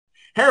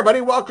Hey,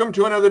 everybody, welcome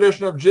to another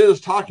edition of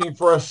Jizz Talking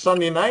for a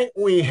Sunday night.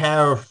 We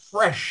have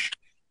fresh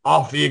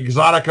off the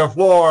Exotica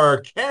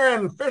floor,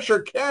 Karen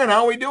Fisher. Karen,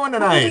 how are we doing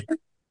tonight?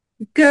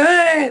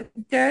 Good,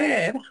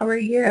 good. How are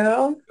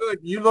you? Good.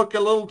 You look a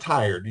little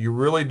tired. You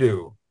really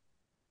do.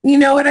 You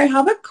know what? I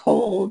have a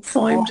cold,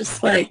 so I'm Oh,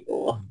 just like,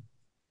 oh.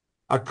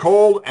 a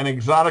cold and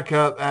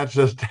Exotica, that is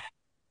just,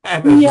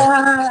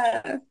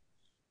 Yeah.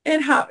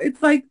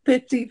 It's like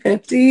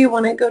 50-50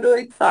 when I go to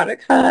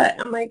Exotica.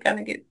 Am I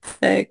gonna get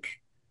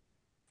sick?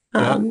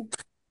 yeah. Um,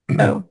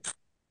 so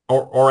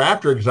Or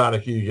after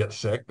Exotica, you get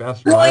sick.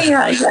 That's what oh I,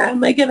 yeah.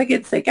 Am I gonna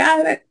get sick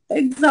at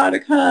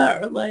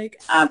Exotica or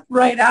like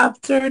right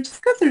after?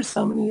 Just because there's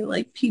so many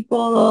like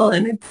people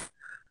and it's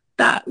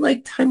that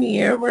like time of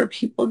year where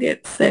people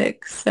get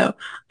sick. So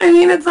I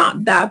mean, it's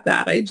not that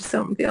bad. I just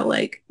don't feel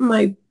like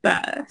my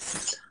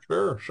best.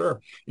 sure,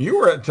 sure. You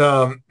were at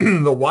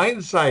the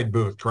Wine Side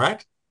booth,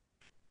 correct?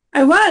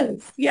 I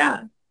was,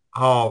 yeah.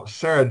 Oh,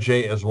 Sarah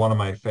J is one of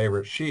my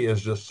favorites. She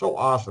is just so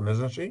awesome,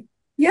 isn't she?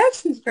 Yeah,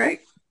 she's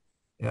great.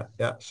 Yeah,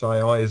 yeah. So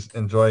I always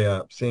enjoy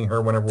seeing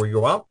her whenever we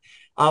go out.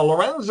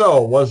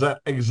 Lorenzo was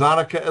at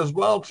Exotica as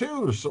well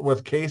too, so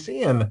with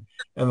Casey and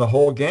the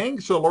whole gang.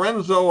 So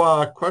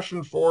Lorenzo,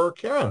 question for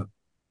Karen.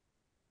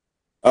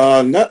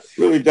 Not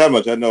really that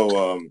much. I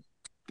know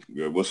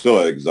we're still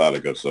at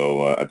Exotica,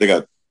 so I think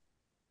I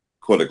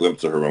caught a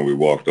glimpse of her when we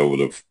walked over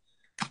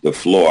the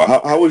floor.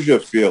 How was your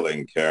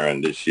feeling,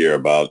 Karen, this year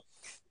about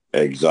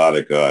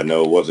Exotica? I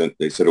know it wasn't.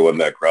 They said it wasn't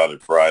that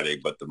crowded Friday,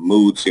 but the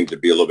mood seemed to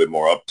be a little bit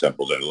more up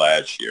tempo than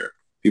last year.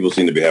 People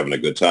seem to be having a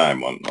good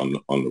time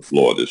on the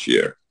floor this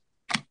year.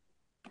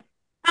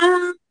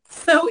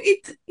 So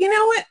it's, you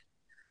know what?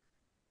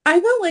 I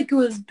felt like it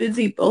was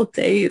busy both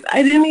days.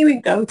 I didn't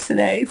even go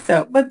today,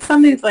 so but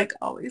Sunday's like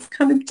always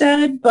kind of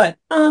dead, but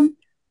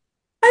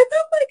I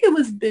felt like it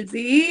was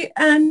busy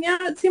and yeah,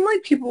 it seemed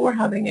like people were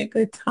having a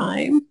good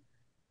time.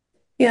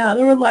 Yeah,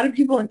 there were a lot of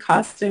people in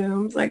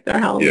costumes, like their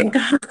Yeah, Halloween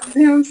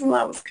costumes, and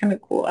that was kind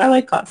of cool. I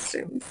like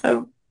costumes,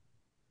 so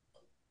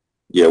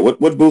yeah. What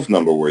booth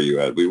number were you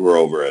at? We were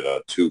over at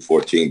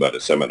 214 by the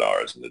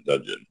seminars in the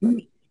dungeon.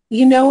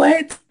 you know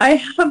what? I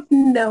have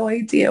no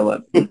idea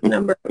what booth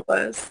number it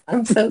was.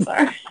 I'm so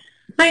sorry.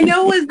 I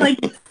know it was like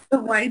the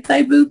white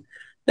side booth.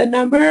 The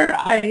number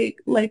I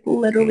like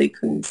literally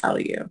couldn't tell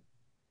you.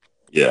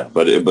 Yeah,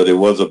 but it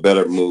was a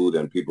better mood,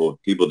 and people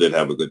did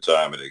have a good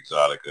time at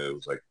Exotica. It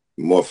was like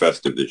more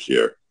festive this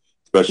year,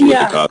 especially with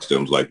the Yeah,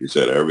 costumes. Like you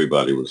said,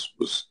 everybody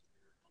was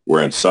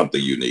wearing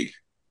something unique.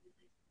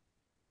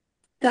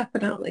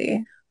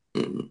 definitely.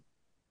 Mhm.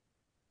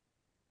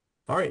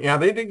 All right, yeah,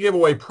 they did give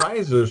away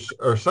prizes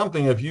or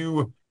something. If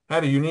you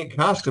had a unique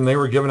costume, they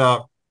were giving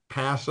out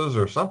passes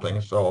or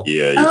something. So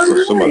Yeah, Oh,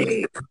 so somebody,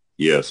 really?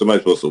 yeah,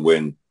 somebody's supposed to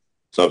win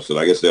something.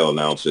 I guess they'll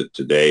announce it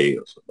today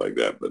or something like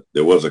that. But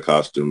there was a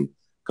costume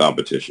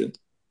competition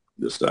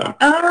this time.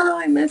 Oh,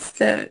 I missed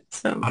it.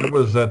 So, I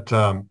was at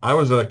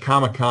a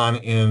Comic Con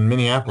in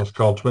Minneapolis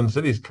called Twin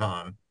Cities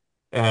Con,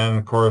 and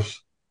of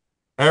course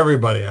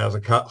everybody has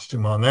a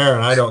costume on there,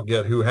 and I don't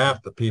get who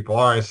half the people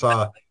are. I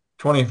saw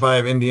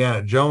 25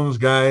 Indiana Jones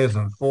guys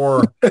and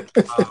four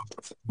uh,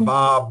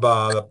 Bob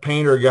the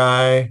painter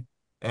guy,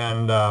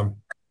 and that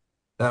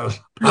was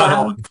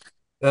wow.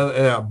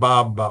 yeah,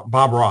 Bob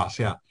Ross,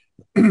 yeah.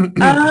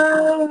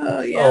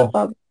 Oh, yeah, So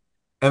Bob.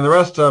 and the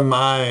rest of them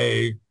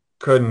I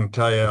couldn't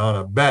tell you on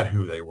a bet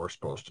who they were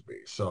supposed to be.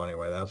 So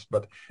anyway, that's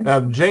but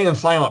Jay and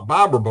Silent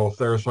Bob were both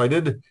there, so I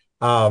did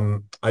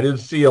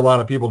see a lot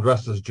of people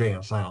dressed as Jay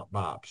and Silent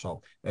Bob.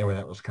 So anyway,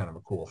 that was kind of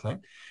a cool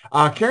thing.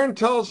 Karen,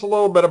 tell us a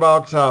little bit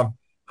about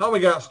how we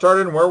got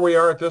started and where we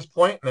are at this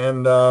point,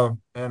 and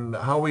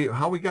how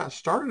we got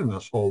started in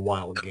this whole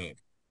wild game.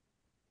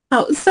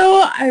 Oh,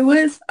 so I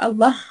was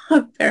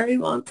a very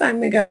long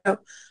time ago.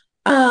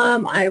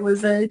 I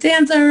was a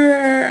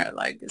dancer,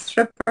 like a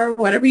stripper,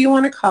 whatever you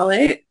want to call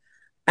it.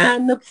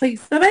 And the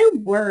place that I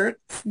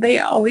worked, they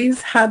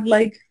always had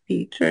like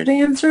feature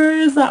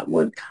dancers that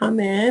would come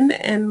in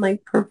and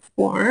like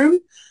perform.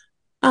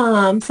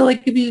 So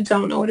like if you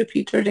don't know what a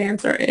feature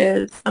dancer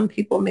is, some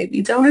people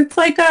maybe don't. It's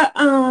like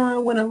a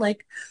when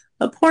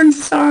a porn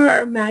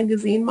star or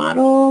magazine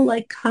model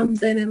like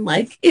comes in and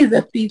like is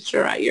a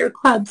feature at your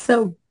club.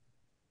 So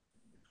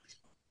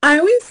I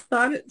always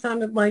thought it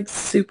sounded like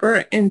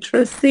super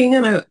interesting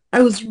and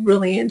I was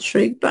really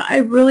intrigued, but I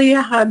really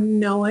had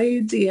no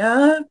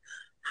idea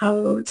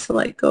how to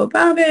like go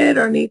about it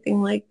or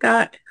anything like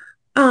that.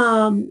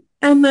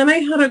 And then I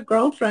had a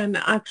girlfriend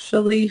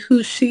actually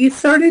who she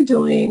started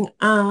doing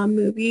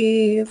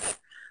movies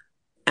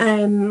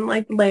and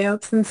like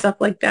layouts and stuff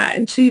like that.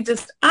 And she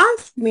just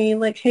asked me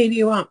like, hey, do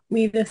you want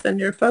me to send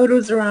your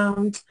photos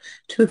around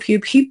to a few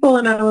people?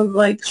 And I was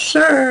like,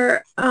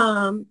 sure.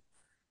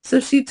 So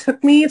she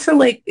took me to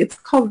like, it's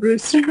called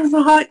Rooster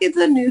Rock. It's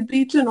a nude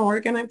beach in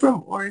Oregon. I'm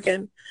from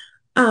Oregon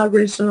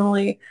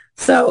originally.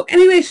 So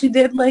anyway, she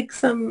did like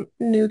some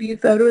nudie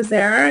photos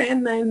there.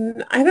 And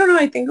then I don't know,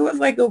 I think it was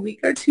like a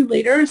week or two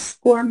later,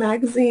 Score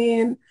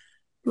magazine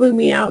blew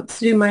me out to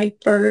do my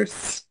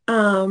first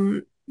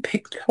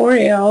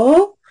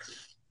pictorial.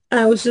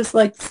 I was just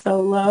like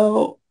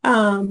solo.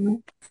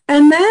 And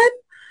then,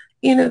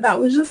 that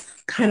was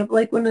just kind of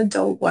like when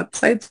adult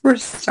websites were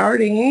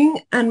starting.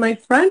 And my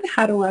friend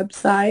had a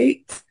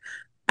website.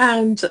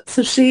 And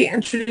so she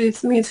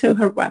introduced me to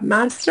her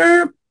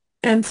webmaster.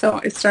 And so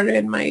I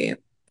started my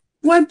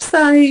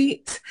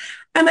website.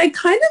 And I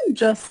kind of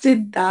just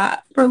did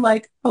that for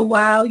like a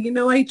while.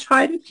 I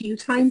tried a few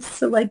times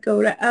to like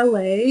go to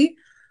LA.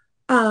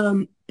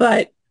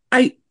 But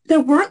there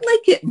weren't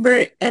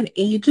an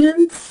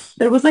agent.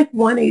 There was like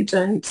one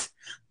agent,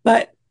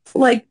 but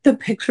like the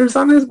pictures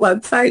on his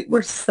website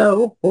were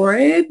so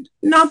horrid.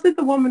 Not that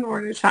the woman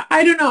weren't attractive.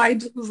 I don't know. I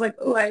just was like,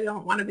 oh, I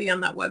don't want to be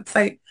on that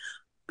website.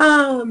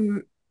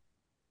 Um,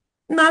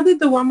 Not that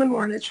the women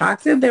weren't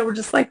attractive. They were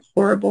just like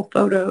horrible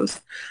photos.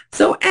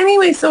 So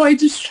anyway, so I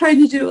just tried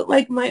to do it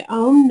like my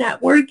own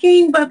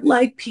networking, but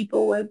like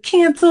people would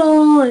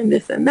cancel and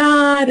this and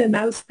that. And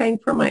I was paying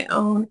for my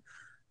own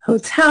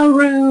hotel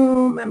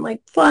room and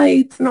like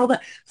flights and all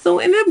that. So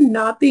it ended up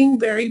not being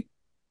very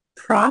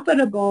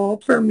profitable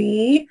for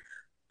me.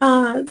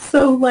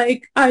 So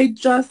like I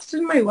just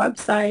did my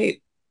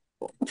website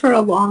for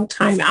a long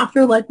time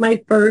after like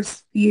my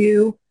first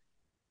few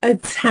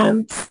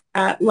attempts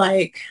at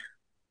like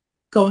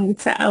going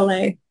to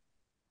LA.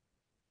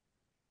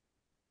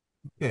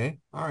 Okay.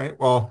 All right.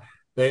 Well,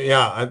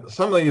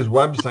 some of these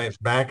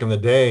websites back in the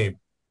day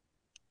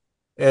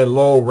had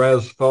low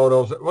res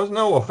photos. It was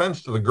no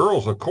offense to the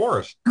girls, of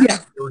course. Yeah.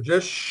 They were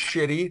just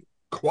shitty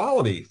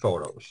quality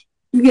photos.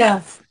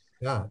 Yes.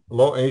 Yeah.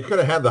 Low, and you could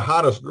have had the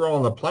hottest girl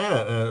on the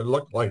planet and it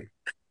looked like,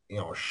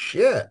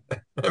 shit.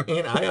 I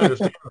mean, I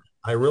understand.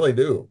 I really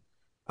do.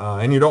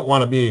 And you don't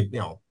want to be,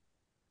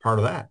 part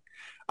of that.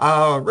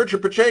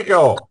 Richard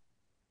Pacheco,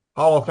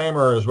 Hall of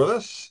Famer, is with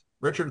us.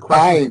 Richard,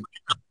 question.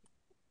 Hi.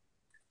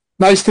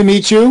 Nice to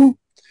meet you.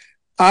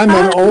 I'm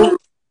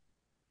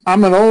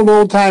an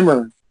old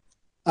timer.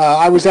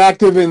 I was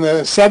active in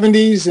the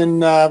 70s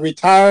and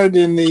retired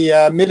in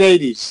the mid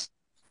 80s.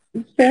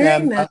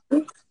 Very nice.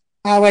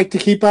 I like to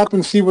keep up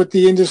and see what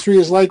the industry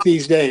is like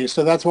these days.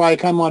 So that's why I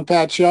come on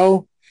Pat's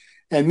show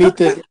and meet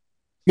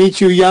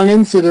you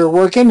youngins that are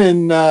working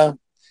and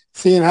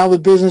seeing how the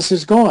business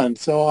is going.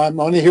 So I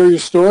want to hear your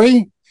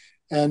story,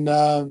 and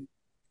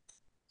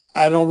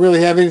I don't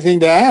really have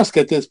anything to ask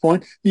at this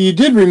point. You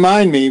did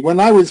remind me, when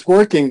I was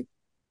working,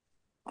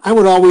 I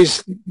would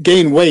always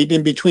gain weight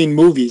in between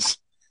movies.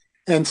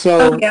 And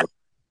so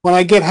when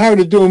I get hired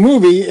to do a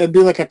movie, it'd be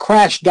like a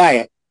crash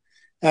diet.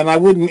 And I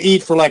wouldn't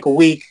eat for like a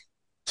week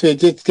to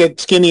just get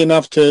skinny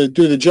enough to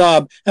do the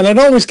job. And I'd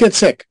always get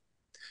sick.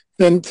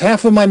 Then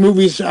half of my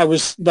movies, by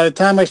the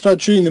time I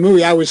started shooting the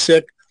movie, I was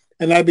sick.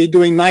 And I'd be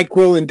doing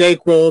NyQuil and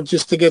DayQuil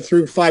just to get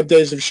through 5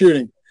 days of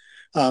shooting.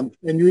 And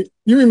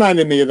you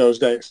reminded me of those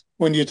days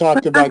when you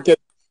talked about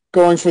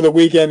going for the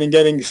weekend and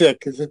getting sick,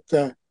 because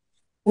it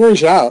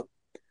wears you out.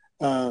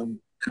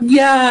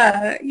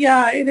 Yeah,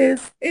 it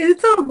is.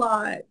 It's a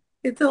lot.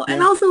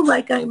 And also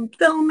like I'm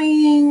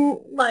filming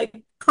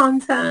like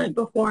content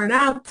before and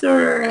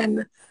after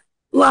and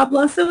blah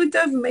blah. So it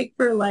does make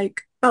for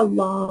like a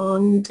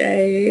long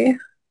day.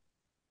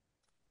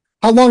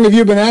 How long have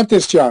you been at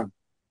this job?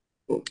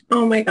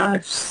 Oh my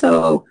gosh.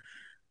 So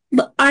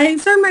I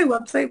started my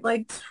website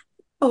like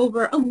a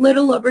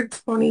little over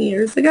 20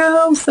 years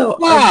ago. So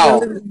wow.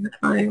 A really long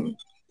time.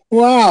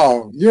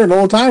 Wow, you're an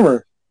old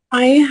timer.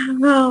 I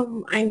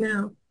know.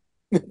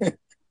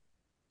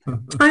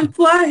 Time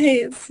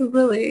flies,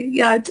 really.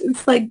 Yeah,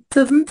 it's like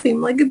doesn't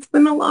seem like it's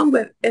been a long,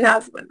 but it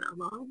has been that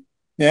long.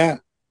 Yeah.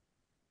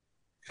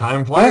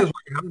 Time flies when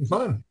you're having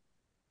fun.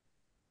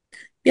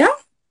 Yeah.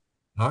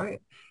 All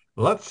right.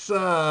 Let's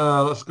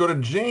go to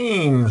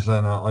James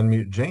and I'll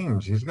unmute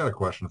James. He's got a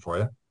question for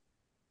you.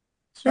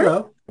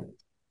 Sure.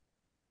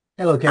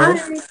 Hello, Karen.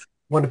 Hi.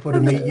 Wonderful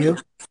to meet you.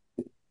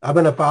 I've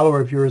been a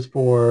follower of yours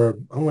for,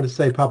 I want to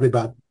say probably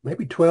about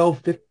maybe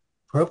 12,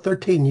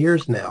 13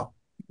 years now.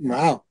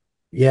 Wow.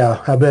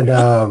 Yeah, I've been,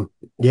 I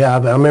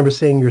remember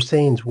seeing your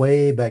scenes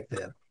way back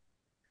then.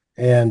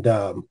 And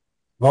I've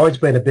always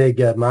been a big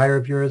admirer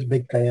of yours,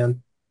 big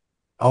fan.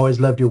 Always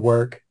loved your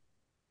work.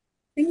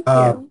 Thank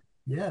you.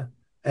 Yeah.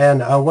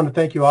 And I want to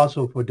thank you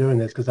also for doing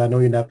this because I know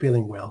you're not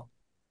feeling well.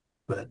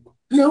 But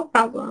no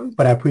problem.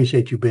 But I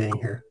appreciate you being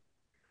here.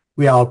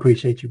 We all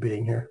appreciate you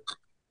being here.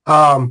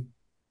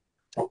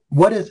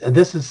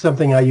 This is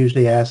something I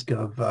usually ask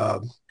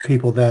of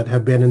people that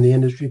have been in the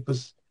industry for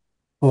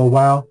a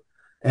while,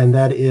 and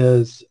that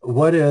is,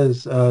 what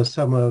is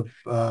some of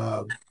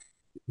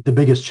the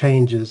biggest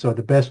changes or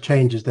the best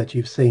changes that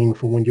you've seen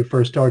from when you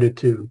first started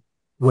to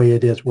the way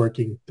it is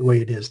working, the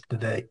way it is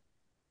today?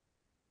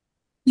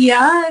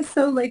 Yeah,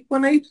 so like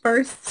when I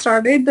first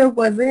started, there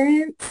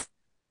wasn't,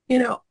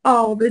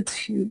 all the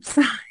tube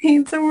sites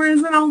and there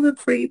wasn't all the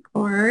free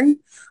porn.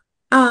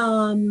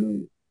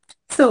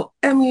 So,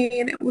 I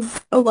mean, it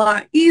was a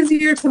lot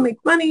easier to make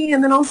money.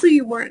 And then also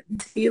you weren't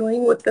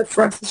dealing with the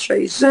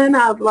frustration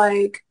of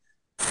like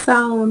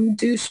some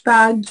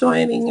douchebag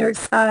joining your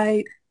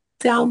site,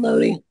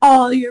 downloading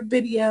all your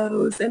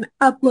videos and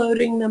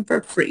uploading them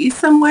for free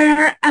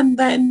somewhere and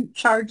then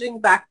charging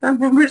back the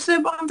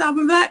membership on top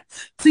of that.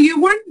 So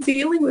you weren't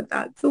dealing with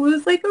that. So it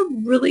was like a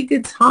really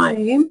good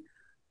time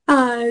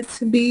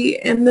to be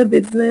in the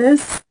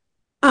business.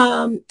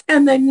 And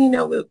then, you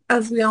know,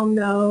 as we all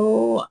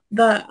know,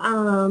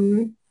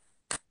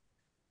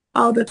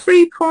 all the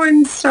free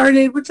porn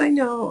started, which I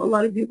know a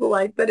lot of people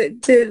like, but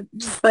it did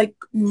just like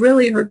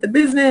really hurt the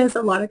business.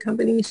 A lot of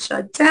companies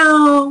shut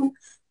down.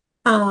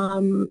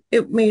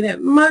 It made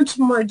it much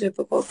more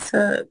difficult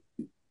to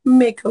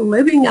make a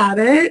living at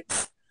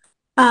it.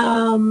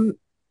 Um,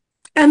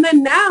 and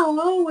then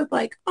now with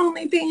like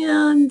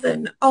OnlyFans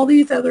and all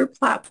these other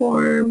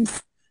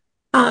platforms,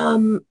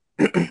 um,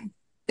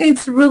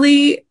 it's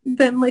really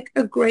been like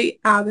a great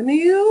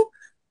avenue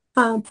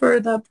for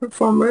the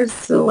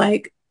performers to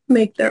like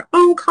make their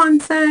own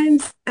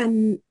content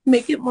and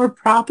make it more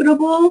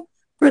profitable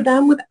for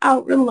them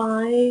without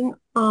relying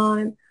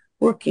on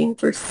working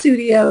for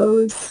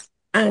studios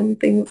and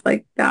things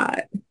like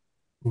that.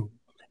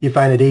 You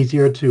find it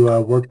easier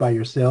to work by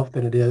yourself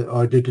than it is,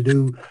 or to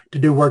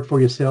do work for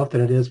yourself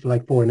than it is for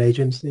like for an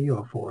agency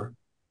or for?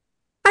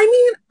 I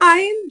mean,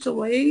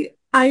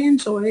 I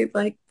enjoy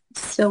like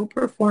still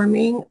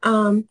performing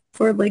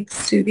for like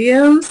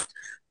studios,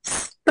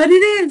 but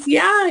it is,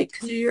 yeah,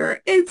 because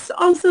it's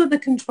also the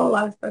control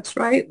aspects,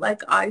 right?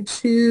 Like I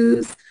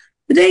choose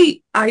the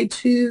date, I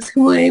choose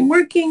who I'm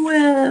working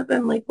with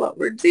and like what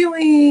we're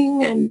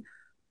doing and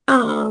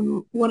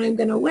what I'm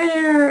gonna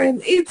wear,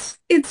 and it's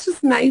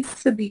just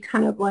nice to be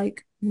kind of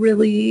like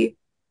really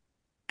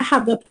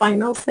have the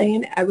final say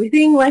in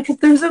everything. Like if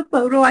there's a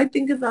photo I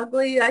think is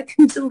ugly, I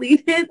can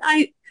delete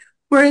it.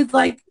 Whereas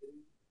like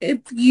if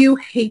you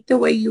hate the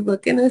way you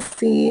look in a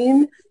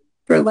scene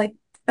for like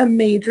a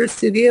major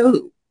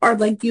studio or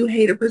like you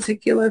hate a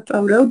particular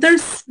photo,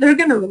 they're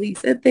gonna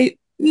release it. They,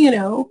 you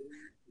know,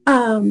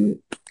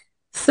 um,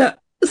 so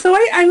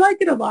I like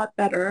it a lot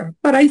better,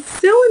 but I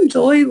still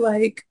enjoy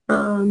like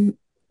I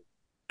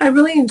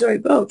really enjoy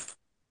both.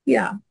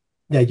 Yeah.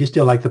 Yeah, you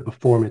still like the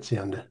performance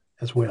end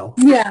as well.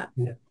 Yeah.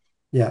 Yeah,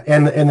 yeah,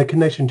 and the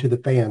connection to the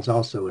fans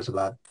also is a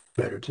lot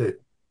better too.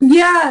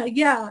 Yeah,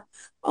 yeah.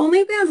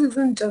 OnlyFans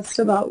isn't just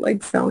about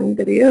like selling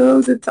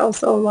videos. It's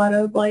also a lot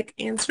of like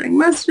answering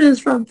messages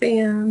from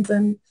fans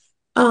and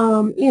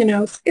you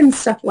know, and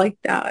stuff like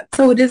that.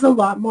 So it is a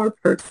lot more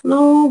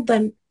personal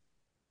than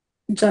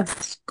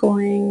just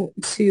going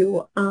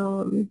to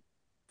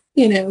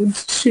you know,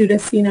 shoot a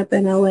scene up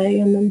in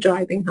LA and then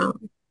driving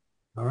home.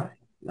 All right.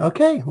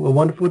 Okay. Well,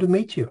 wonderful to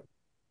meet you.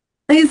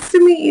 Nice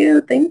to meet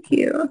you. Thank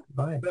you.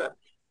 Bye.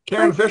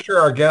 Karen Fisher,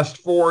 our guest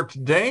for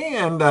today.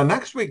 And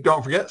next week,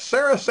 don't forget,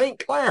 Sarah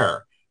St.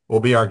 Clair will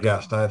be our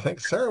guest. I think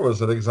Sarah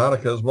was at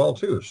Exotica as well,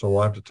 too. So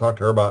we'll have to talk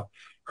to her about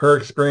her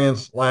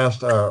experience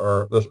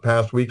or this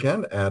past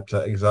weekend at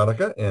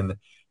Exotica in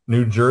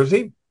New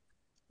Jersey.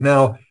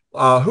 Now,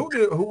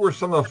 who were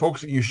some of the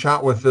folks that you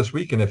shot with this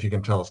weekend, if you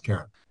can tell us,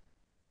 Karen?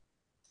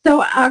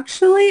 So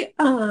actually,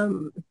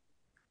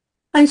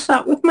 I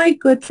shot with my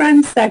good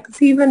friend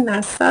Sexy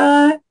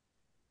Vanessa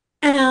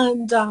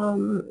and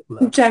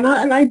Jenna,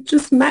 and I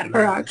just met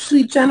her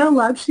actually. Jenna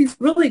Love, she's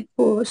really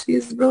cool.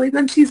 She's really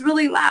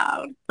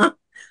loud,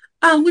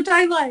 which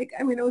I like.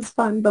 I mean, it was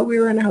fun, but we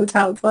were in a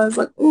hotel, so I was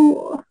like,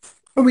 "Ooh,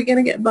 are we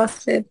gonna get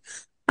busted?"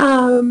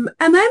 And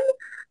then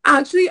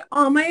actually,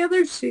 all my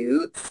other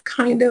shoots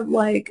kind of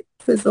like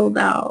fizzled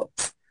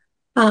out,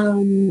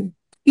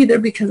 either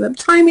because of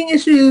timing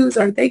issues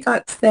or they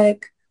got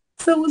sick.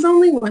 So it was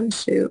only one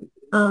shoot,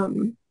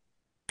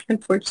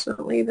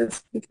 unfortunately,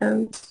 this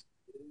weekend.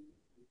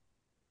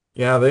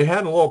 Yeah, they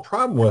had a little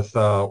problem with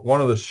one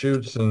of the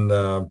shoots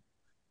and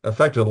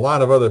affected a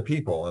lot of other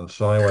people. And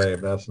so anyway,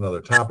 that's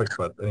another topic.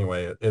 But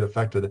anyway, it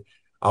affected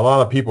a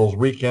lot of people's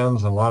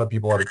weekends and a lot of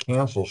people had to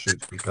cancel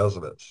shoots because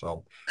of it.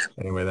 So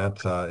anyway,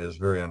 that is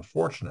very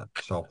unfortunate.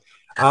 So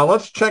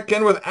let's check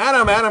in with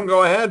Adam. Adam,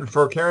 go ahead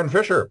for Karen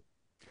Fisher.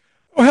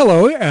 Oh,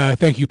 hello.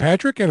 Thank you,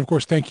 Patrick. And of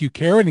course, thank you,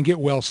 Karen, and get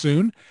well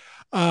soon.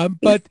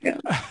 But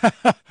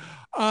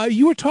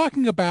you were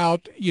talking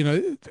about, you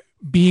know,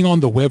 being on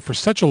the web for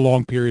such a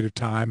long period of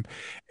time.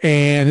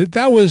 And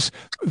that was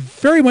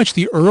very much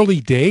the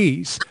early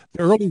days,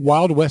 the early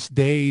Wild West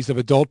days of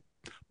adult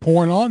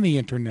porn on the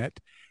internet.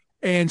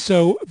 And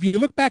so if you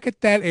look back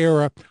at that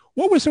era,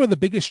 what were some of the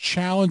biggest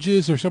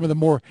challenges or some of the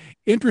more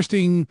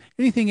anything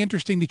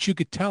interesting that you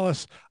could tell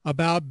us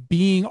about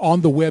being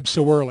on the web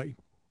so early?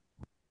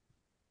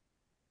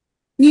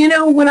 You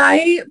know, when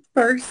I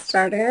first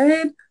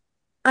started,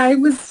 I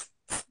was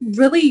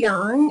really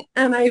young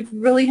and I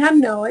really had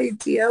no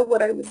idea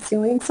what I was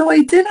doing. So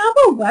I did have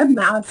a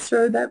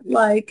webmaster that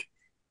like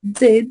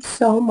did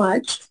so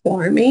much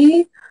for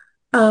me.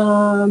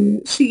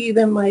 She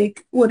even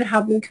like would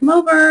have me come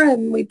over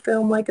and we'd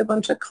film like a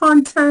bunch of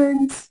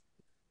content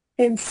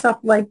and stuff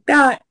like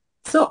that.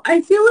 So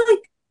I feel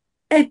like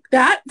at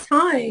that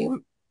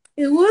time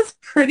it was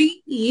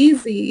pretty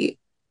easy.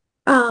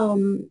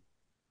 You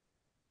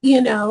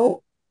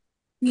know,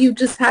 you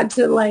just had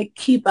to like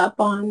keep up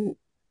on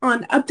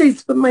on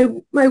updates, but my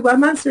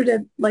webmaster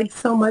did like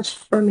so much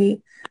for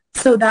me.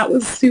 So that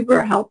was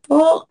super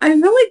helpful. I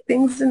feel like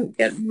things didn't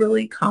get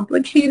really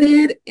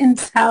complicated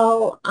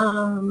until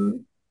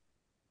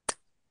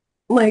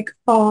like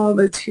all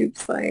the tube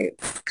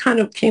sites kind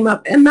of came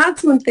up. And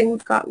that's when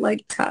things got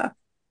like tough.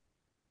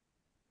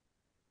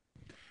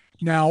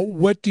 Now,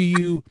 what do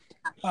you,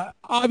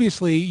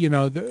 obviously, you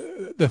know,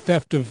 the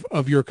theft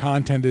of your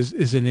content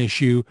is an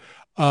issue.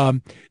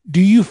 Um,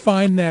 do you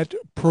find that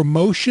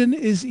promotion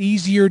is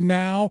easier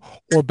now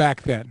or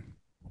back then?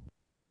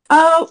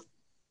 Oh,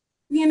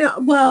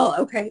 well,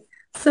 okay.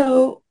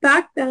 So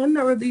back then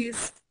there were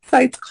these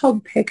sites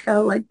called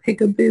Picka, like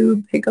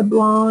Pickaboo, Picka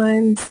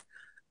Blonde,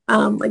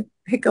 like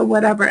Picka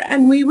whatever.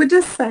 And we would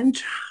just send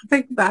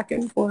traffic back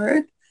and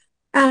forth.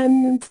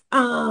 And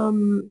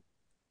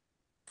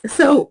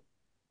so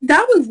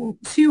that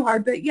wasn't too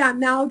hard. But yeah,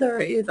 now there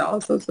is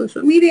also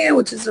social media,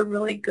 which is a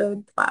really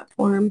good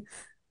platform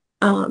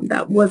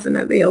that wasn't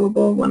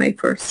available when I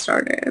first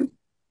started.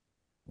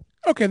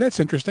 Okay, that's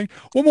interesting.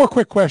 One more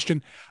quick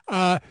question.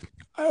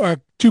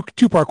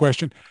 Two-part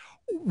question.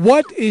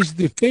 What is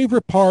the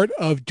favorite part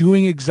of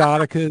doing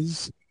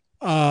Exoticas,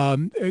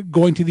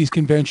 going to these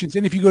conventions?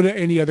 And if you go to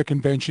any other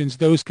conventions,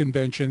 those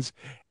conventions.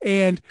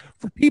 And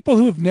for people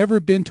who have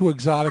never been to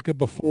Exotica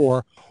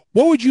before,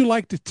 what would you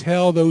like to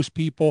tell those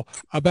people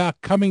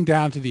about coming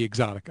down to the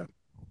Exotica?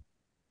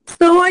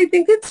 So I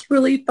think it's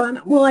really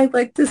fun. Well, I'd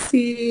like to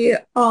see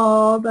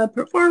all the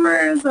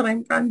performers that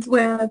I'm friends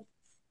with,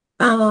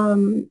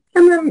 and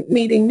then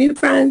meeting new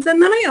friends.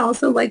 And then I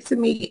also like to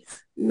meet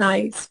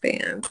nice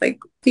fans, like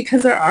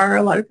because there are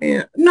a lot of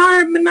fans. No,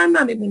 I'm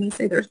not even going to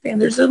say there's fans.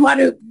 There's a lot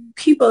of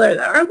people there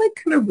that are like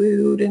kind of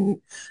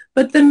rude,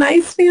 but the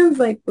nice fans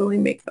like really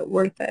make it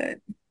worth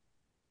it.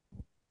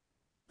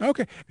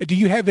 Okay. Do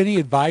you have any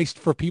advice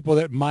for people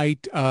that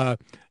might that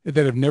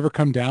have never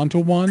come down to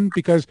one?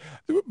 Because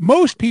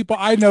most people,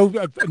 I know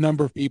a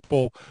number of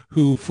people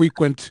who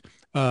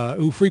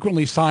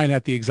frequently sign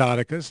at the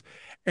Exoticas,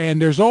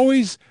 and there's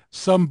always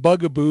some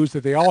bugaboos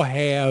that they all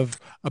have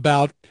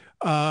about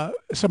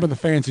some of the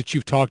fans that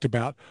you've talked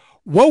about.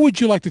 What would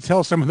you like to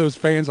tell some of those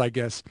fans, I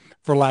guess,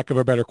 for lack of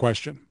a better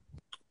question?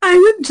 I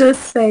would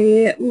just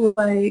say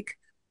like,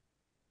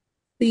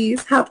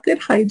 please have good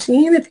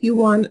hygiene if you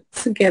want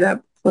to get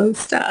up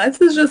close to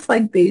us. It's just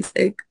like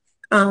basic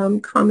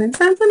common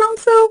sense, and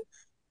also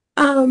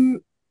um,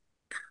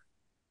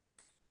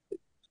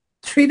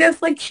 treat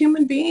us like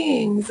human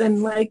beings,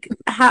 and like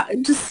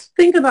just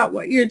think about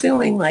what you're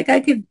doing. Like I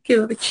could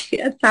give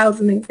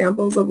 1,000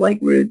 examples of like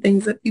rude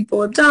things that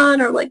people have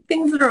done, or like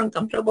things that are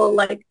uncomfortable,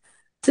 like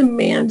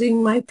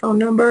demanding my phone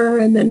number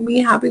and then me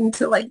having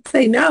to like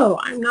say, no,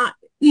 I'm not,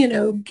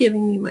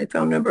 giving you my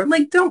phone number.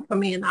 Like, don't put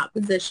me in that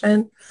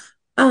position.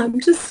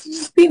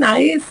 Just be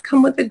nice,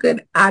 come with a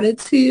good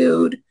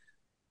attitude.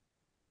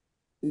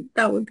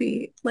 That would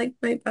be like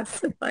my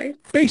best advice.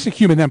 Basic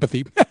human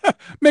empathy.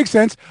 Makes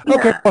sense.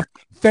 Okay. Yeah. Well,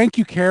 thank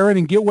you, Karen,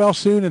 and get well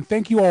soon. And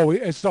thank you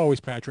always, as always,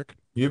 Patrick.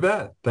 You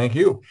bet. Thank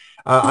you.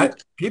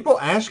 People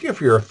ask you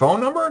for your phone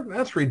number?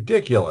 That's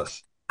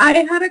ridiculous. I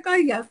had a guy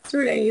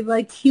yesterday,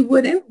 like he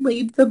wouldn't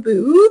leave the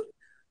booth.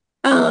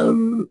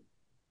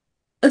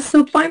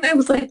 So finally I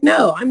was like,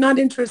 no, I'm not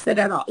interested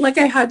at all. Like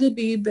I had to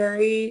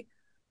be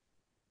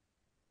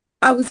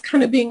I was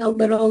kind of being a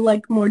little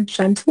like more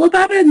gentle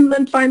about it. And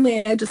then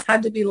finally I just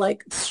had to be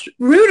like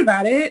rude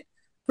about it,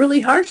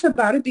 really harsh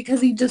about it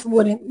because he just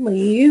wouldn't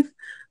leave.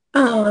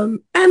 And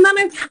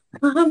then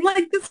I'm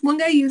like, this one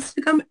guy used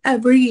to come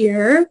every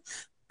year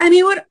and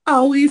he would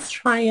always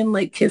try and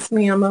like kiss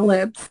me on the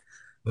lips.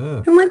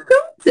 Ugh. I'm like,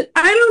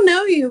 I don't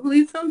know you.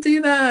 Please don't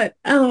do that.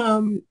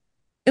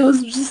 It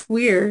was just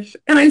weird.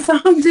 And I saw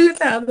him do it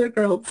to other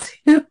girls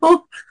too.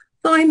 So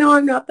I know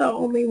I'm not the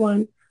only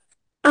one.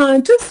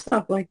 Just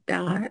stuff like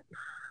that.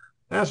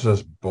 That's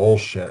just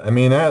bullshit. I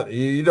mean,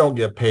 you don't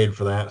get paid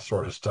for that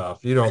sort of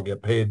stuff. You don't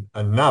get paid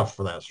enough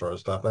for that sort of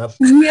stuff.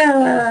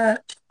 Yeah.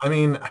 I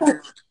mean,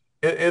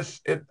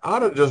 it ought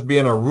to just be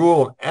in a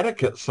rule of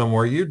etiquette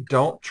somewhere. You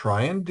don't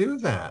try and do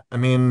that. I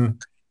mean,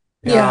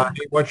 yeah, Yeah.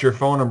 hey, what's your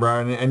phone number?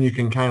 And you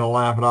can kind of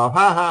laugh it off.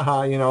 Ha ha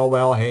ha.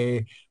 Well,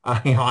 hey,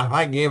 if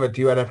I gave it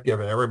to you, I'd have to give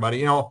it to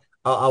everybody.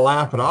 A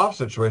laugh it off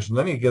situation.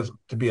 Then he gets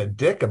to be a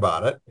dick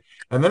about it.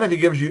 And then if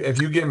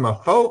you give him a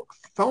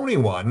phony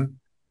one,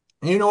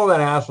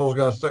 that asshole's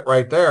going to sit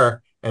right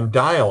there and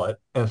dial it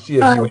and see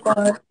if Oh you.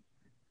 God.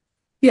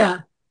 Yeah.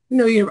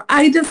 No,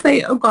 I just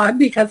say, oh God,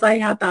 because I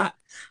had that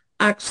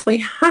actually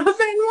happen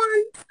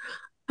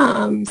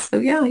once. So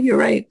yeah, you're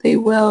right. They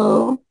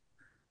will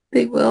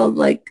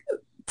like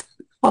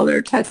call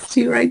or text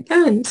you right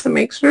then to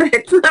make sure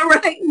it's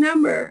the right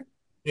number.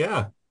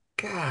 Yeah.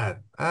 God,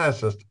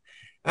 that's just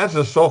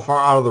so far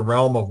out of the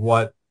realm of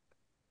what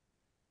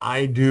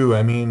I do.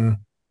 I mean,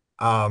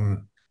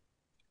 um,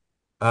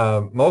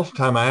 most of the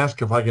time I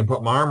ask if I can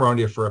put my arm around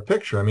you for a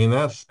picture. I mean,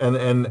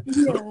 and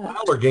Bill Yeah.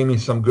 Fowler gave me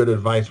some good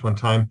advice one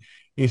time.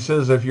 He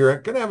says if you're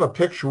going to have a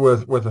picture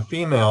with a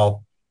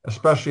female,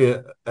 especially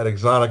at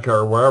Exotica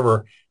or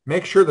wherever,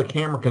 make sure the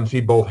camera can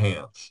see both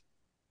hands.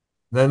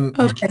 then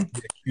you Okay. can't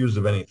be accused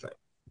of anything.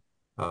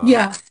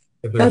 Yeah,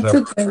 If there's that's a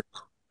ever good.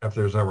 if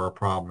there's ever a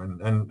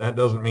problem, and that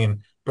doesn't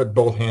mean put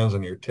both hands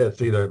on your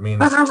tits either. It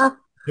means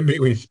be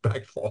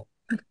respectful.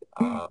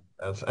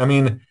 I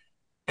mean,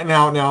 and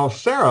now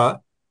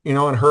Sarah, in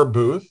her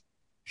booth,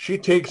 she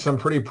takes some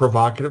pretty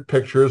provocative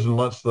pictures and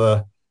lets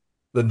the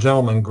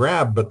gentleman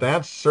grab, but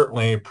that's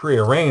certainly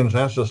prearranged.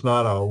 That's just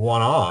not a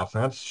one-off.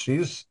 That's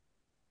she's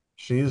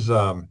she's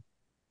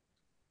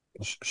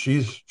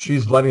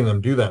letting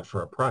them do that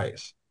for a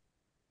price.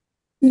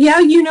 Yeah,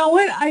 you know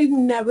what? I've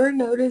never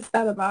noticed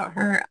that about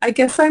her. I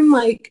guess I'm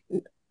like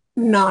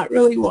not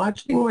really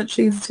watching what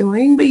she's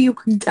doing, but you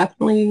can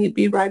definitely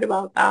be right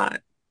about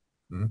that.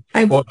 Mhm.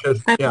 I've Well,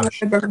 just I don't know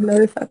if I've ever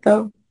noticed that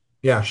though.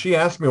 yeah, she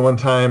asked me one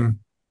time,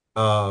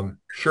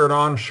 shirt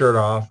on, shirt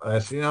off, and I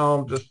said,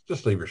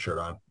 just leave your shirt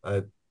on.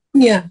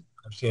 Yeah.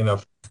 I've seen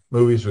enough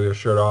movies with your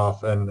shirt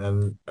off,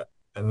 and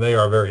they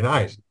are very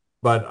nice,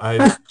 but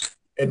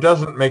it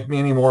doesn't make me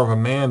any more of a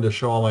man to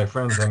show all my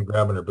friends I'm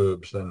grabbing her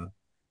boobs than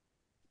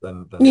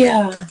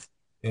Yeah.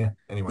 yeah.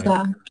 Anyway,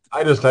 Yeah.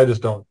 I just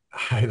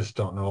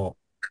don't know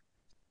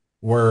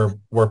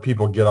where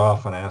people get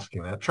off on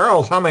asking that.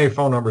 Charles, how many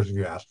phone numbers have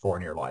you asked for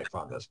in your life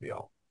on this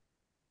deal?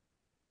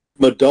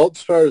 Adult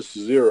stars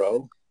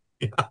 0.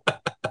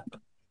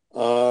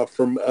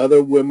 From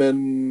other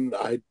women,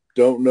 I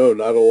don't know,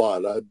 not a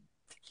lot. I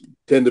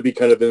tend to be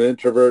kind of an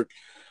introvert.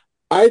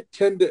 I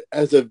tend to,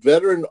 as a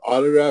veteran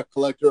autograph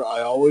collector,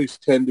 I always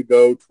tend to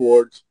go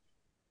towards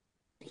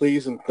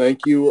please and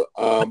thank you.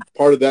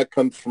 Part of that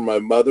comes from my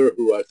mother,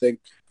 who I think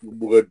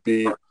would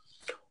be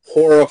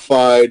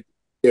horrified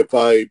if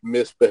I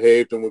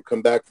misbehaved and would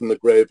come back from the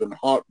grave and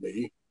haunt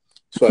me.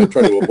 So I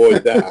try to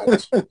avoid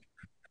that.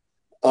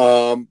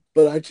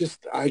 But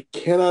I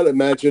cannot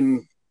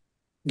imagine,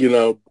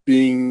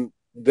 being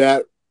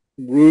that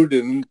rude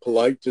and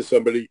polite to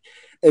somebody,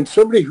 and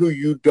somebody who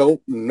you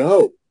don't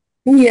know.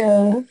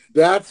 Yeah.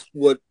 That's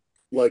what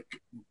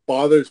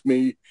bothers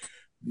me,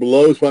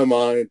 blows my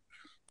mind.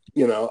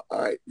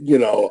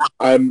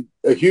 I'm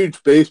a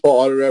huge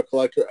baseball autograph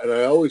collector, and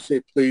I always say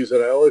please,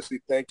 and I always say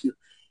thank you.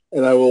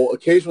 And I will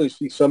occasionally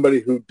see somebody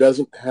who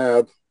doesn't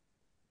have,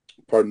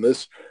 pardon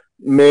this,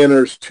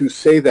 manners to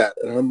say that.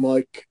 And I'm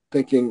like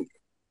thinking,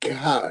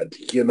 God,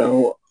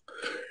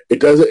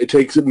 it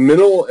takes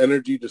minimal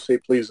energy to say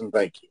please and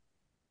thank you.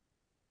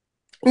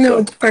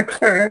 No, for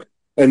sure.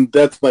 And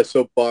that's my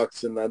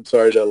soapbox. And I'm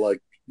sorry to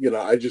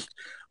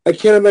I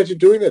can't imagine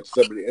doing that to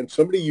somebody, and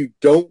somebody you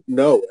don't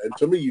know, and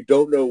somebody you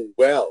don't know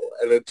well.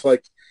 And it's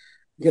like,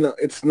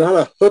 it's not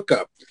a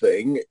hookup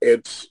thing.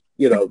 It's,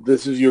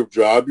 this is your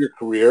job, your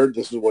career.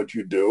 This is what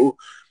you do.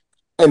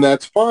 And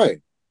that's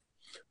fine.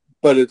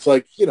 But it's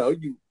like,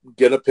 you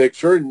get a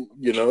picture and,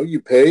 you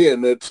pay,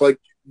 and it's like,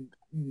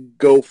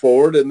 go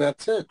forward, and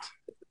that's it.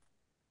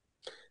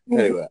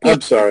 Anyway,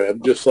 I'm sorry.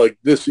 I'm just like,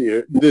 this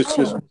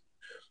just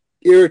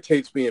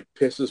irritates me and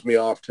pisses me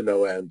off to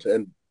no end.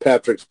 And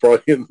Patrick's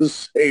probably in the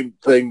same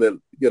thing that,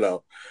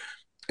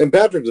 and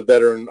Patrick's a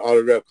veteran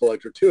autograph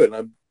collector too. And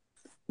I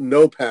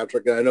know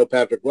Patrick, and I know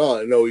Patrick well.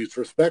 I know he's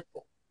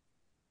respectful.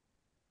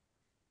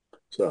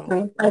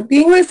 So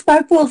being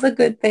respectful is a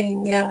good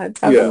thing. Yeah,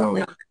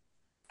 definitely. Yeah.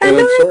 And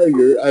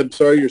I'm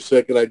sorry you're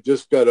sick, and I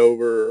just got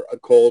over a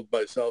cold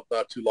myself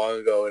not too long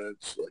ago, and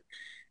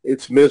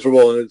it's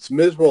miserable, and it's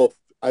miserable,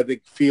 I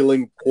think,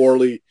 feeling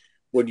poorly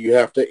when you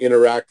have to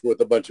interact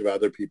with a bunch of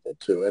other people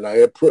too. And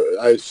I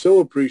so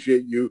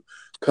appreciate you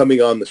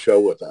coming on the show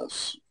with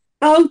us.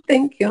 Oh,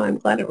 thank you. I'm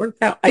glad it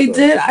worked out. I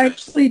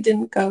actually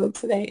didn't go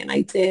today, and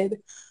I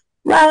did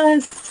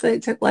rest. I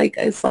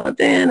slept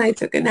in, I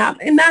took a nap,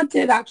 and that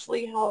did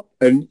actually help.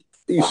 And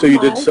so you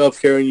did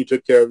self-care, and you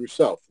took care of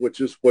yourself, which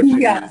is what you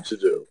needed to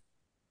do.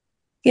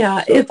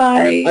 Yeah. So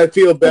I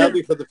feel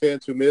badly for the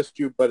fans who missed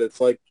you, but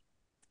it's like,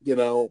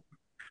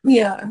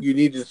 yeah, you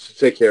needed to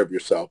take care of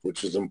yourself,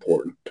 which is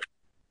important.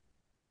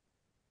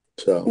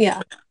 So,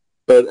 yeah.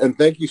 And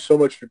thank you so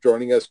much for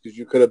joining us, because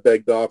you could have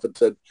begged off and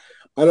said,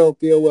 I don't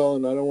feel well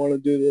and I don't want to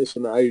do this.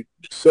 And I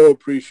so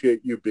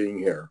appreciate you being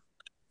here.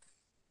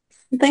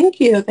 Thank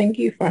you. Thank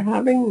you for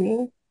having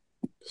me.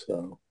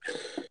 So,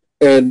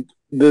 and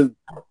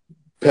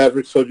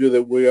Patrick told you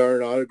that we are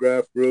an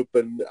autograph group,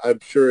 and I'm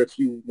sure if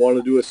you want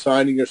to do a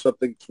signing or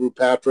something through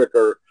Patrick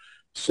or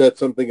set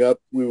something up,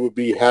 we would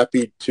be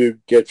happy to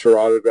get your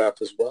autograph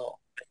as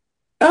well.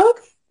 Oh,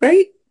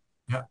 great.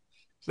 Yeah.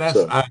 That's,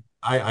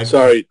 I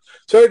sorry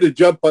to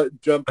jump a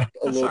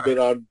little bit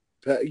on,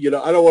 I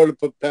don't want to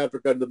put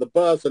Patrick under the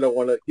bus. I don't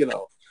want to,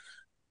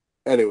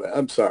 anyway,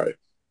 I'm sorry.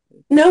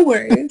 No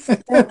worries.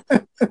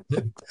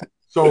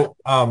 So,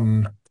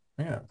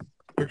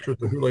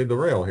 pictures of who laid the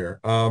rail here.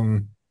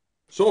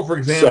 So for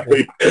example,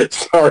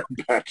 sorry,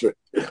 Patrick.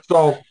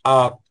 So,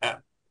 on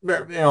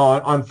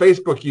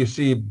Facebook, you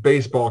see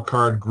baseball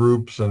card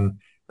groups and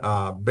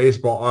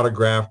baseball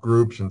autograph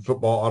groups and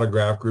football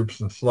autograph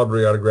groups and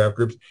celebrity autograph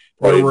groups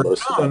that were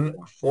done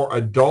for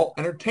adult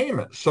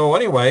entertainment. So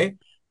anyway,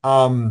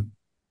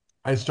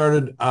 I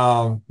started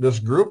this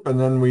group, and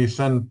then we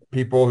send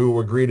people who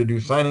agree to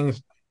do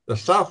signings the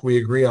stuff. We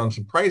agree on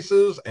some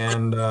prices,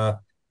 and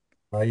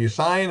you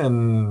sign,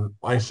 and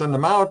I send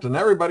them out, and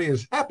everybody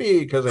is happy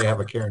because they have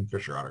a Karen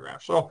Fisher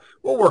autograph. So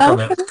we'll work on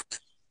that.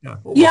 Yeah,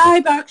 yeah,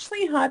 I've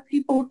actually had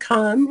people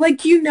come,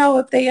 like,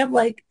 if they have,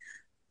 like,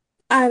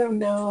 I don't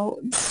know,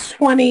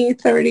 20,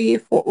 30,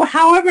 40,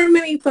 however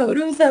many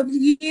photos of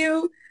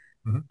you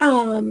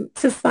to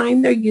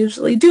sign, they're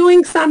usually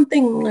doing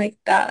something like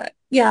that.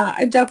 Yeah,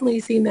 I've definitely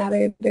seen that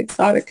at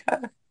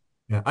Exotica.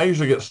 Yeah, I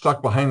usually get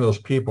stuck behind those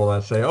people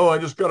that say, "Oh, I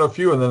just got a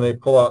few," and then they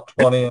pull out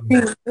 20, and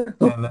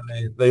then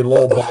they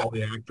lowball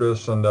the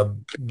actress and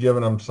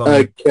giving them some.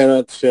 I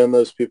cannot stand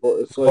those people.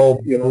 It's like,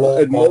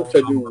 at most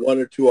I do 1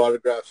 or 2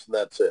 autographs, and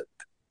that's it.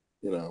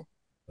 Yeah.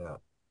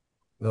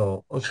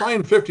 No,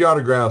 sign 50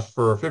 autographs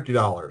for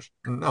 $50.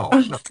 No,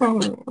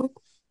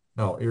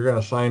 you're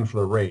going to sign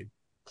for the rate.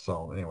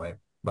 So anyway,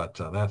 but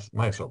that's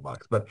my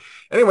soapbox. But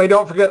anyway,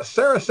 don't forget,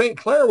 Sarah St.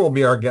 Clair will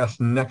be our guest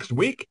next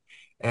week.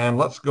 And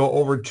let's go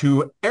over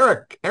to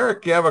Eric.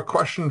 Eric, you have a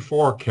question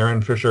for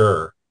Karen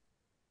Fisher?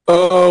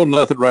 Oh,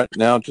 nothing right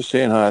now. Just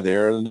saying hi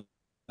there.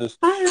 Unless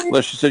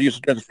you said you used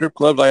to drink the strip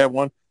clubs, I have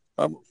one.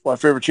 My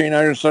favorite chain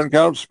out here in Southern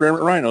California,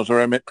 Spearmint Rhinos, where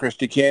I met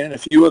Christy Cannon and a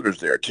few others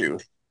there, too.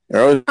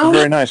 They're always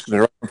very nice because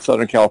they're in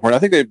Southern California. I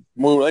think they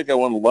moved. I think they got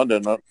one in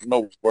London. I don't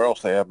know where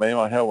else they have. They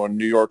might have one in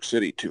New York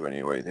City too.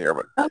 Anyway, there.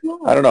 But I don't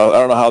know. I don't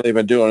know how they've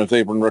been doing. If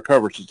they've been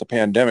recovered since the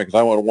pandemic. Because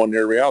I went to one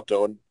near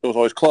Rialto and it was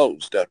always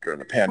closed after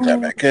the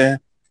pandemic.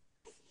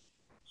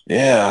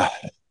 Yeah.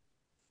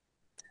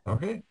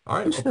 Okay. All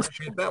right. We'll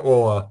appreciate that.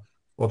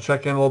 We'll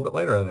check in a little bit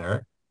later in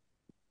there.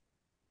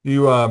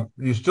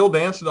 You still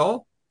dance at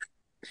all?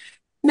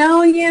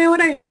 No, you know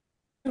what? I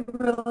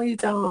really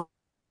don't.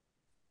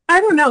 I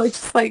don't know. It's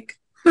just like,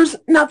 there's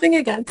nothing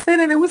against it.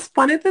 And it was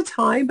fun at the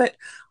time, but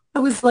I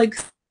was like,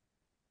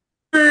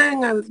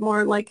 I was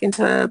more like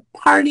into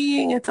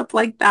partying and stuff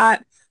like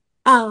that.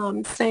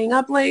 Staying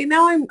up late.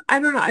 Now I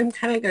don't know. I'm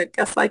kind of, I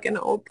guess, like an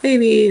old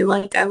lady.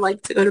 Like, I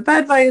like to go to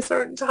bed by a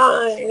certain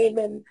time,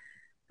 and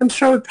I'm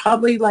sure it would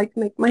probably like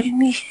make my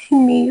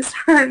knees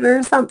hurt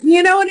or something.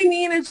 You know what I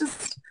mean? It's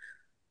just,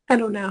 I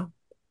don't know.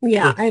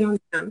 Yeah, I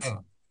don't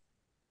know.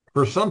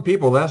 For some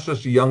people, that's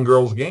just a young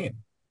girl's game.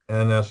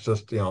 And that's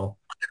just,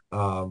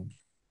 I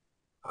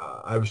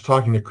was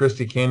talking to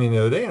Christy Canyon the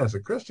other day, and I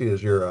said, Christy,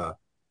 is your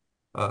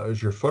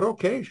foot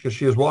okay? Because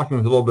she was walking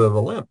with a little bit of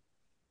a limp.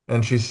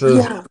 And she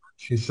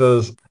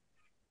says,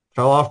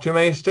 fell off too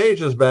many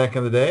stages back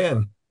in the day.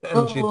 And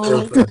she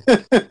says,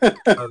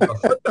 the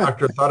foot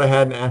doctor thought I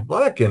had an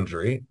athletic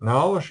injury.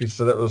 No, she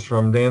said it was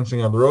from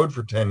dancing on the road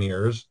for 10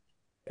 years.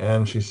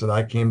 And she said,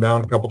 I came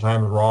down a couple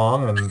times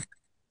wrong and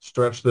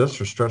stretched this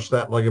or stretched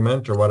that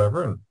ligament or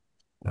whatever. And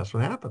that's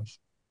what happens.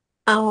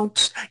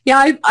 Ouch.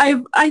 Yeah,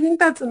 I think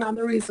that's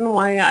another reason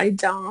why I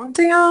don't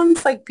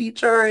dance, like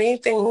feature or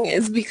anything,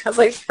 is because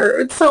I've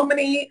heard so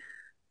many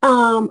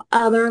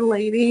other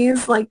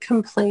ladies like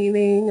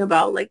complaining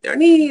about like their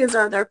knees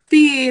or their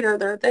feet or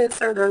their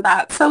this or their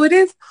that. So it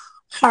is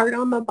hard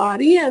on the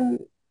body, and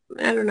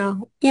I don't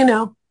know,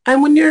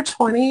 and when you're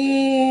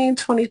 20,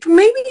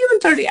 maybe even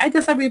 30, I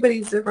guess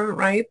everybody's different,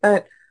 right?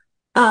 But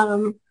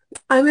I'm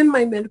in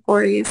my mid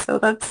 40s, so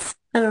that's,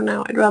 I don't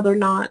know, I'd rather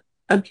not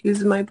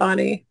abuse my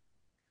body.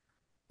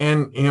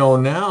 And,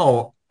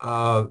 now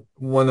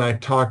when I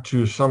talk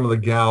to some of the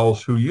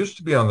gals who used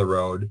to be on the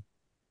road,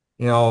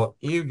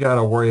 you got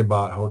to worry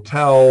about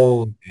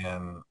hotels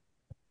and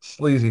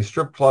sleazy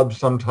strip clubs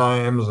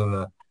sometimes,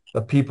 and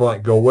the people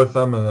that go with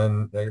them, and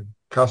then the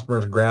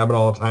customers grab it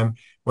all the time.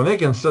 When they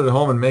can sit at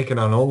home and make it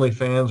on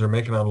OnlyFans or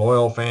make it on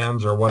Loyal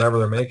Fans or whatever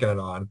they're making it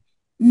on.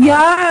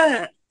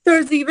 Yeah,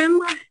 there's even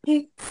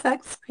like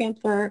Sex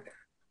Panther.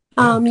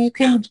 You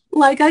can,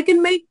 like, I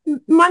can make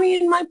money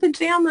in my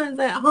pajamas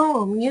at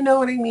home. You know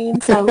what I mean?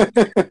 So,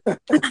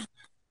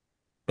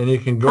 and you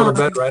can go to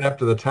bed right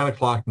after the 10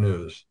 o'clock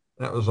news.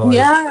 That was all.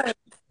 Yeah.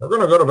 We're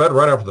going to go to bed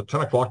right after the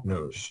 10 o'clock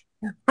news.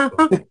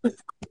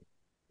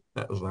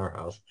 That was our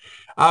house.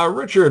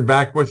 Richard,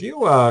 back with you.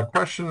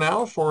 Question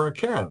now for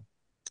Karen.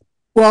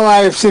 Well, I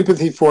have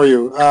sympathy for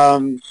you.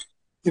 And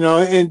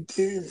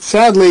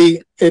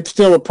sadly, it's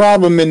still a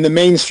problem in the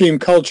mainstream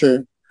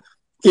culture.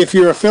 If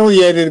you're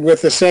affiliated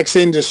with the sex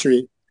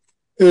industry,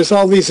 there's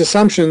all these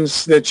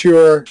assumptions that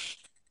you're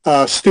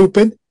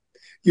stupid,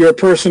 you're a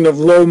person of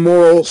low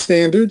moral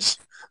standards,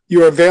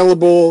 you're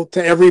available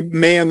to every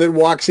man that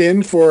walks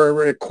in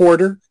for a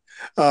quarter,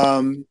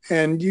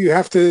 and you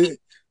have to,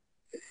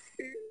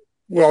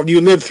 well, you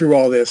lived through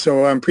all this,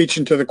 so I'm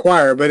preaching to the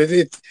choir, but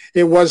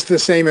it was the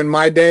same in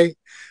my day.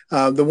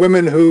 The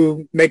women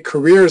who make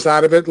careers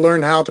out of it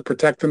learn how to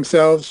protect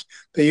themselves.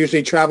 They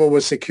usually travel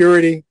with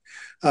security.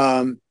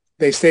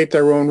 They state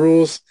their own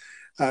rules.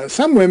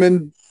 Some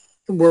women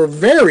were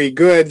very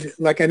good,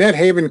 like Annette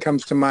Haven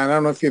comes to mind. I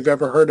don't know if you've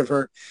ever heard of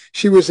her.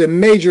 She was a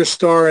major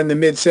star in the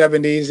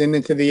mid-'70s and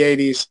into the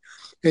 '80s,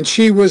 and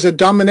she was a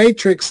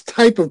dominatrix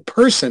type of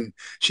person.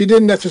 She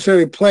didn't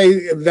necessarily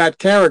play that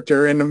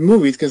character in the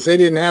movies because they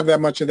didn't have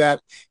that much of that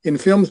in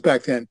films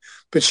back then,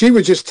 but she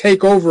would just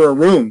take over a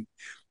room.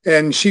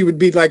 and she would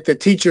be like the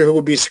teacher who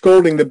would be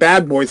scolding the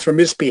bad boys for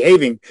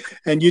misbehaving.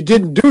 And you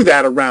didn't do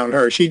that around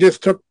her. She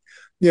just took,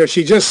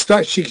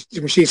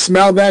 she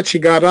smelled that, she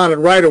got on it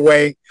right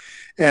away.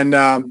 And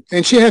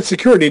she had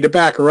security to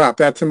back her up.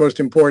 That's the most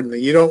important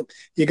thing. You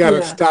got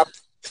to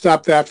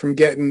stop that from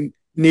getting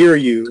near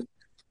you.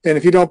 And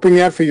if you don't bring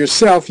that for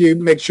yourself, you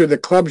make sure the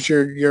clubs,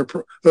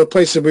 the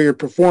places where you're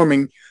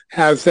performing,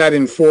 has that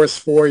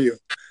enforced for you.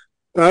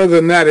 Other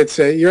than that,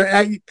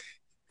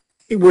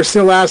 we're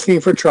still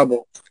asking for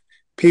trouble.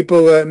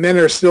 People, men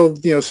are still,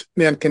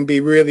 men can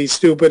be really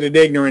stupid and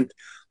ignorant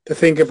to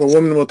think if a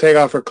woman will take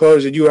off her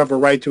clothes that you have a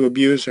right to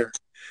abuse her.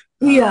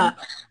 Yeah.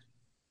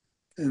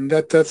 And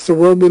that's the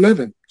world we live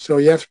in. So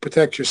you have to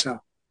protect yourself.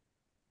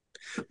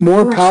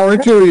 More power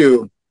to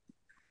you.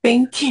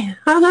 Thank you.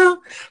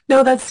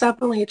 No, that's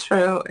definitely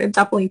true. It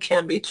definitely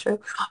can be true.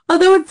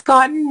 Although it's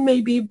gotten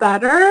maybe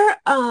better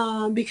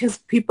because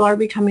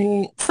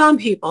some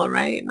people,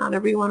 right? Not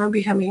everyone are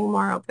becoming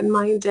more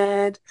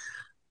open-minded.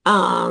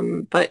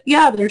 But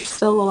yeah, there's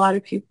still a lot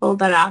of people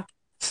that act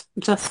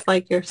just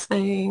like you're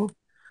saying.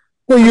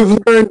 Well, you've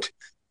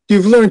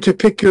learned to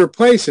pick your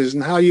places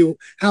and how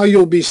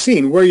you'll be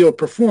seen, where you'll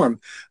perform.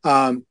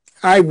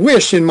 I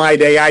wish in my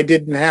day I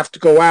didn't have to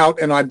go out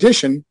and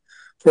audition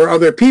for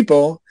other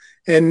people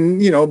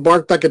and,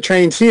 bark like a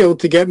trained seal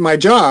to get my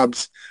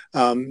jobs.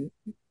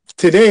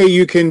 Today,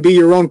 you can be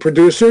your own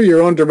producer,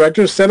 your own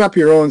director, set up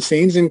your own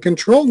scenes and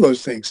control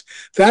those things.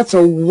 That's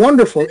a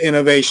wonderful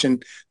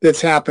innovation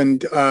that's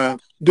happened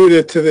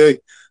due to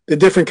the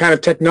different kind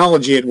of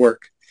technology at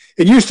work.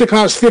 It used to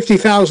cost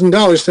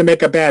 $50,000 to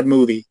make a bad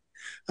movie.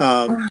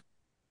 And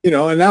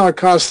now it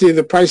costs you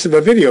the price of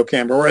a video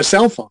camera or a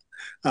cell phone.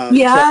 I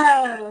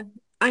know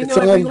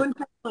everyone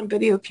has on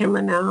video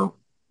camera now.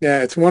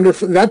 Yeah, it's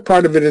wonderful. That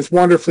part of it is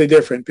wonderfully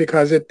different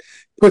because it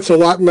puts a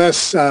lot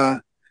less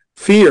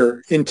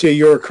fear into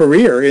your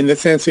career in the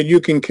sense that you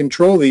can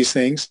control these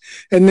things.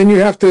 And then you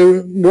have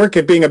to work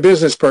at being a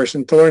business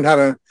person to learn how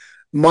to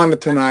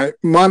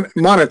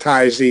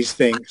monetize these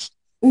things.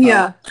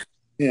 Yeah.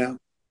 Yeah,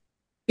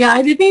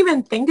 I didn't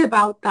even think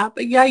about that.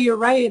 But yeah, you're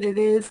right. It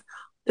is.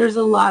 There's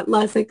a lot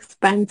less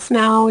expense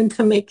now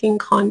into making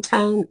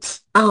content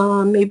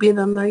maybe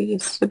than there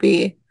used to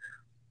be.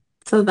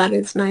 So that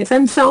is nice.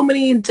 And so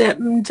many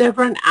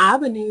different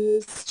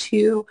avenues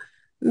to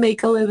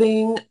make a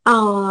living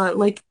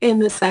like in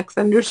the sex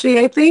industry.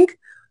 I think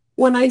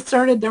when I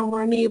started, there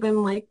weren't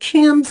even like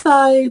cam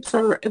sites,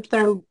 or if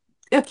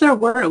there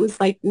were, it was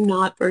like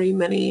not very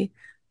many.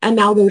 And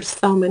now there's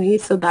so many.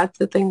 So that's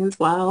the thing as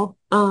well.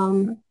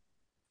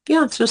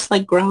 It's just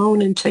like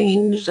grown and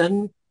changed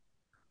and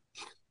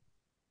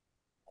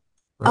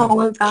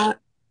all of that.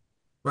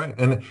 Right.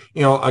 And,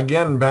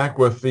 again, back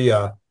with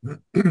the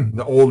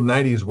the old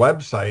 90s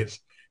websites,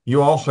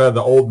 you also had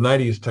the old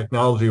 90s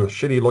technology with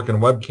shitty looking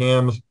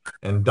webcams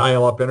and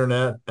dial-up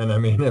internet. And I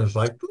mean, it was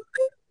like,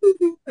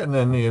 and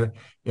then,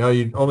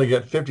 you'd only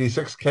get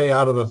 56K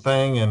out of the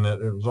thing and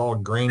it was all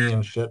grainy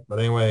and shit. But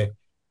anyway,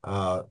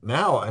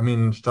 now, I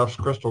mean, stuff's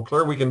crystal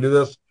clear. We can do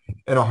this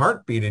in a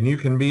heartbeat, and you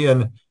can be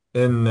in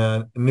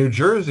New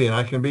Jersey and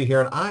I can be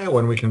here in Iowa,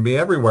 and we can be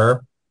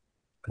everywhere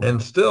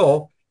and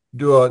still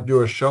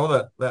do a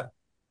show that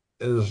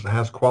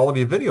has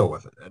quality video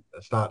with it.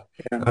 It's not.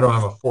 Yeah. I don't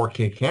have a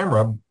 4K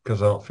camera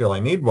because I don't feel I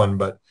need one,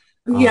 but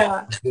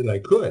I did. I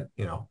could,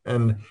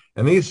 And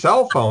these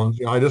cell phones,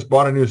 I just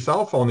bought a new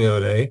cell phone the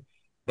other day,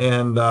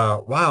 and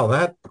wow,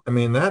 that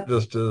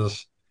just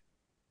is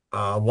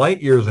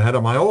light years ahead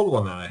of my old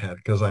one that I had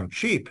because I'm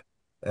cheap.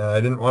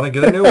 I didn't want to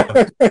get a new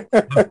one.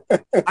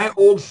 My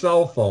old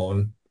cell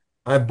phone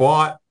I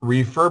bought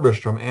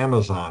refurbished from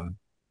Amazon,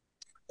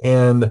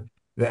 and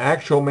the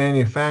actual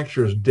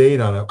manufacturer's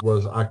date on it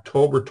was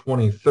October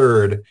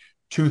 23rd,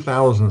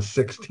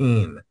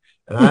 2016.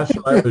 And that's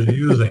what I was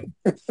using.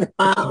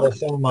 Wow. So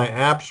some of my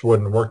apps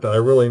wouldn't work that I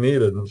really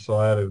needed. And so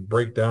I had to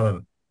break down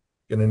and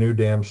get a new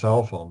damn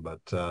cell phone.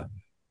 But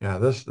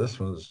this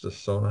one is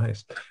just so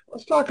nice.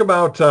 Let's talk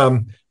about,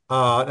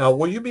 now,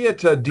 will you be at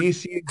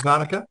DC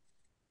Exotica?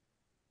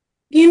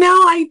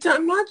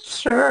 I'm not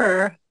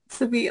sure,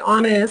 to be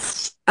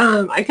honest.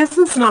 I guess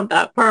it's not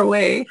that far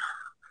away.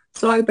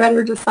 So I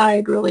better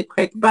decide really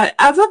quick. But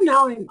as of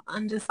now, I'm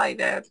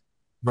undecided.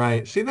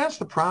 Right. See, that's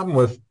the problem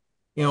with,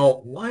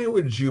 why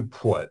would you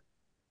put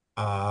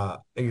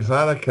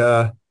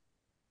Exotica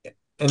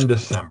in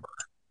December?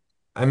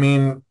 I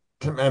mean,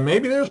 and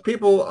maybe there's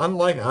people, I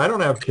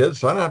don't have kids,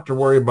 so I don't have to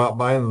worry about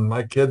buying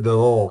my kid the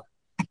little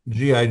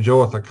G.I.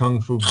 Joe with a Kung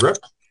Fu grip.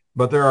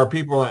 But there are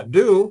people that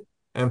do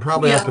and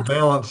probably have to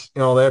balance,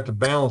 they have to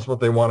balance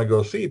what they want to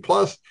go see.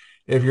 Plus,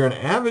 if you're an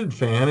avid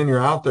fan and you're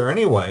out there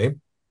anyway,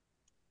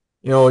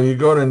 you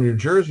go to New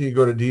Jersey, you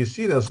go to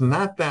DC, that's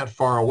not that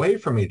far away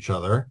from each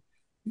other.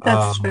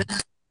 That's true.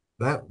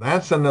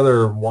 That's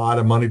another wad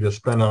of money to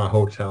spend on a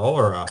hotel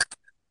or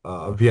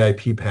a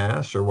VIP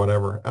pass or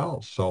whatever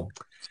else. So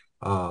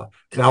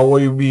now will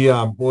you be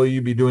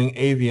doing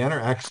AVN or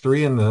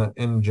X3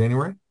 in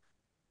January?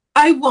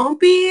 I won't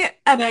be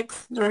at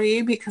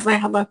X3 because I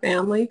have a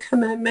family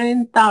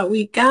commitment that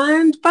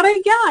weekend, but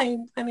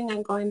I'm planning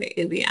on going to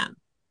Indiana.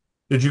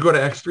 Did you go to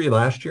X3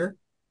 last year?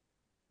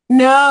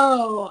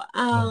 No,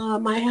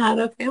 No. I had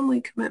a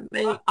family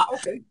commitment.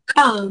 Okay.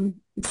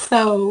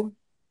 So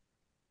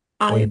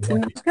Well, I you're did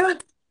lucky. not go.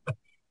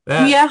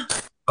 That, Yeah.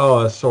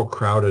 oh, it's so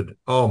crowded.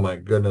 Oh my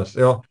goodness.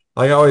 Like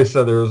I always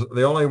said, there's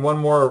the only one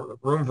more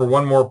room for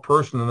one more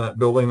person in that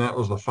building. That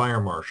was the fire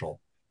marshal.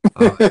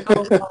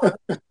 Oh,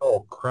 So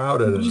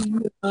crowded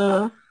and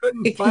uh,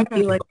 couldn't it can find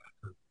be like,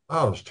 anybody.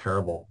 Oh, it was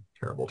terrible,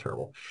 terrible,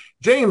 terrible.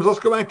 James, let's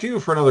go back to you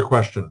for another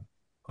question.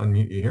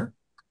 Unmute you here.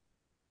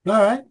 All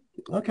right.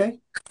 Okay.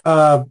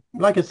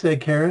 Like I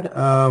said, Karen,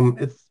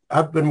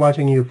 I've been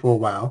watching you for a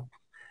while,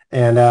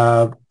 and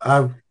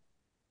I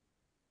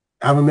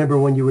remember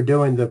when you were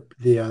doing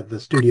the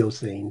studio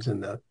scenes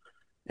and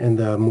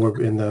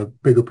the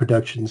bigger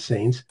production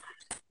scenes.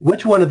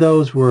 Which one of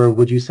those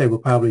would you say were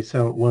probably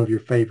one of your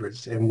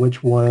favorites, and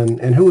which one,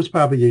 and who was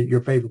probably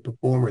your favorite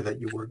performer that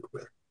you worked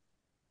with?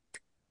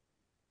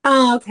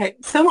 okay.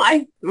 So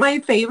my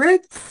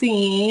favorite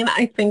scene,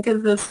 I think,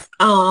 is this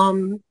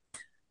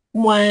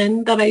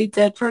one that I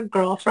did for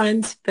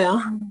Girlfriends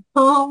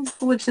Films,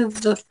 which is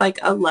just like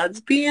a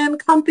lesbian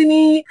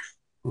company.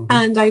 Mm-hmm.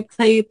 And I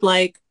played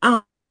like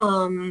a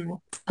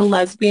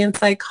lesbian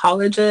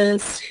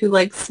psychologist who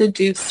like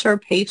seduced her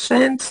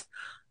patient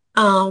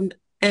and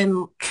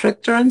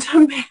tricked her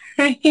into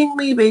marrying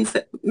me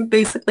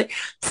basically.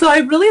 So I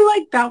really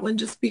liked that one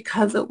just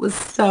because it was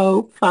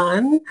so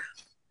fun.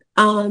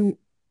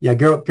 Yeah,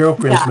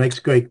 Girlfriends Yeah. makes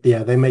great.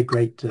 Yeah, they make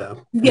great.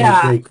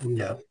 Yeah.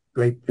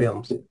 Great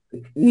films.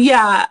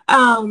 Yeah.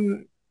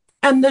 And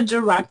the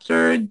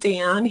director,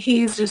 Dan,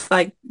 he's just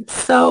like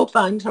so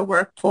fun to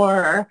work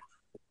for.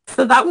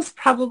 So that was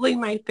probably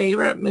my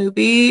favorite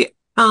movie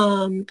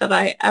that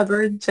I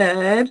ever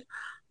did.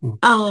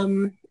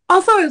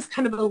 Also, I was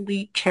kind of a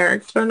lead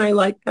character, and I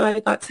liked that I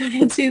got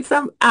to do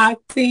some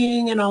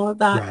acting and all of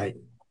that. Right.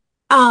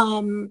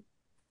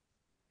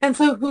 And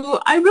so who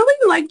I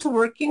really liked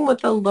working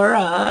with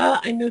Allura.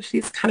 I know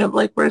she's kind of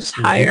like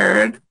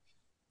retired.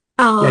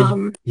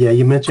 Yeah,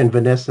 you mentioned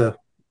Vanessa a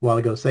while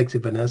ago, Sexy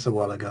Vanessa a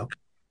while ago.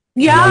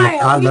 Yeah,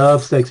 I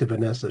love Sexy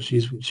Vanessa.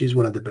 She's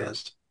one of the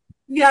best.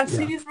 Yeah,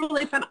 she's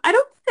really fun. I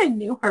don't think I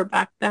knew her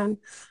back then,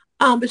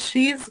 but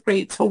she's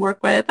great to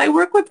work with. I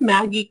work with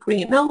Maggie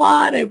Green a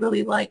lot. I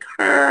really like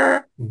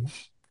her. Mm-hmm.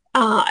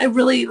 I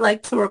really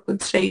like to work with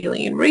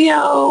Shailene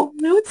Rio.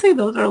 I would say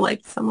those are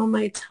like some of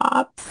my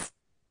tops.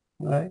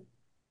 All right.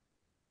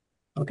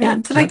 Okay. Yeah.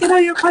 Did I get all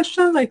your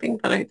questions? I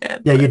think that I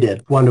did. Yeah, you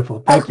did.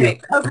 Wonderful. Thank you.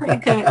 Okay,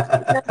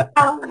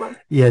 good.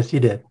 Yes, you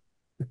did.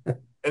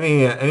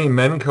 Any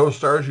men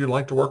co-stars you'd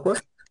like to work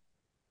with?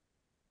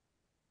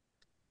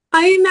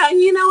 I know,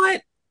 you know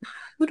what?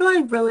 Who do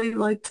I really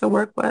like to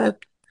work with?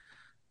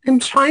 I'm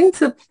trying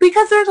to,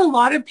 because there's a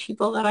lot of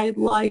people that I'd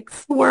like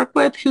to work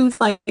with who's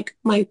like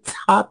my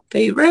top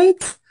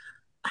favorites.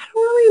 I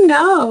don't really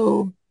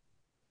know.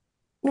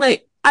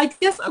 Like, I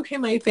guess, okay,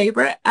 my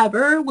favorite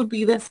ever would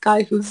be this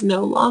guy who's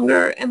no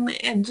longer in the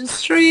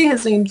industry.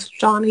 His name's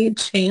Johnny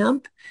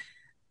Champ.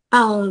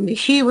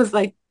 He was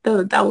like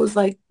that was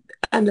like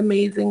an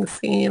amazing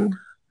scene.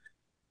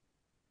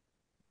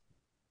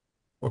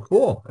 Well,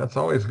 cool. That's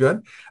always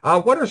good.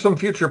 What are some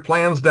future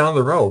plans down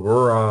the road?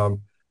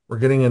 We're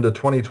getting into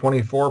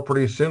 2024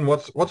 pretty soon.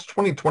 What's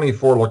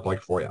 2024 look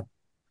like for you?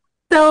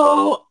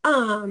 So,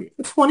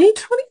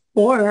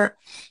 2024,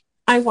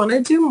 I want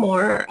to do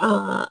more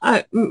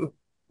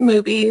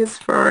movies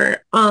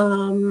for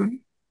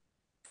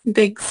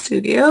big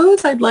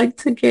studios. I'd like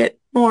to get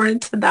more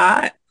into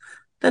that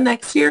the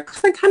next year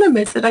because I kind of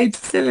miss it. I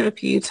just did it a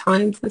few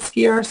times this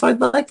year, so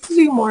I'd like to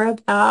do more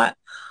of that.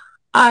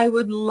 I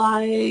would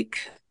like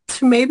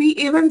to maybe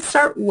even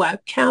start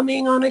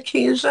webcamming on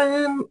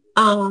occasion.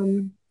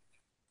 And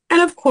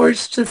of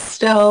course, just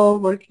still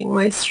working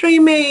my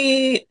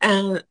Streammate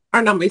and,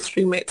 or not my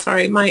Streammate,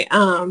 sorry, my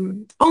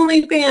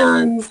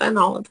OnlyFans and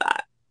all of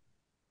that.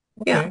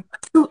 Yeah. Okay.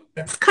 So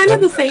it's kind of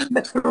the same,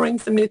 but throwing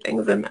some new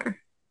things in there.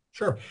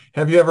 Sure.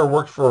 Have you ever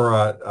worked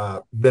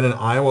for been in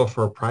Iowa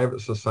for a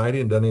private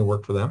society and done any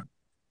work for them?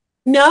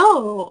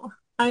 No,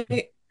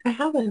 I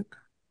haven't.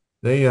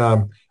 They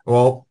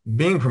well,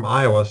 being from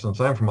Iowa, since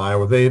I'm from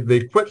Iowa,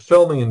 they quit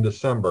filming in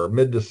December,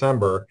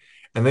 mid-December,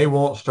 and they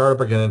won't start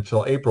up again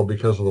until April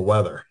because of the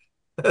weather.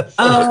 So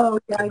Oh,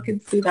 yeah, I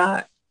could see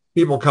that.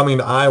 people coming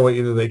to Iowa,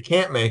 either they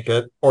can't make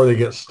it or they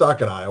get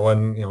stuck in Iowa,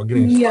 and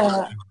getting stuck,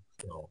 Yeah.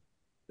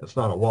 it's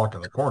not a walk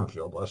in the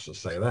cornfield, let's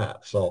just say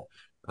that. So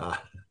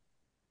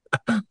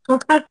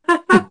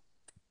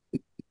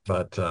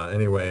but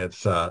anyway,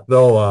 it's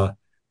they'll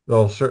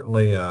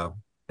certainly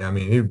I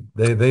mean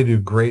they do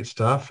great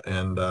stuff,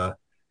 and I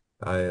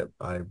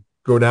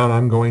go down.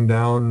 I'm going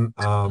down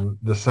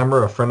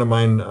December. A friend of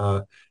mine,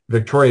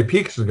 Victoria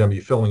Peaks, is going to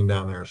be filming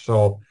down there,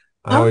 so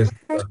I always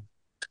Okay.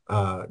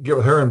 get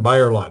with her and buy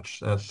her lunch.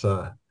 That's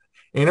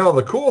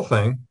the cool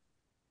thing.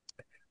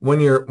 when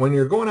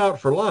you're going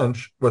out for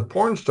lunch with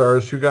porn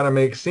stars who got to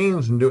make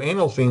scenes and do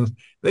anal scenes,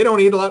 they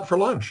don't eat a lot for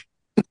lunch.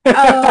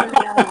 Oh,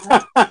 yeah.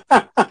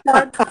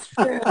 That's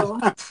true.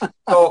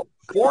 So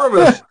four of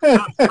us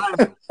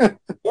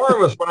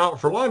went out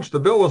for lunch. The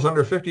bill was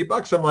under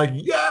 $50. I'm like,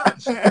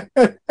 yes.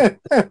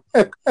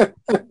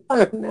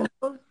 Oh, no.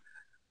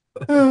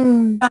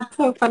 That's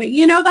so funny.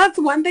 You know, that's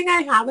one thing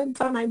I haven't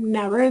done. I've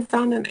never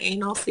done an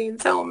anal scene.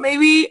 So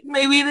maybe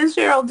this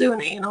year I'll do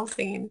an anal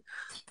scene.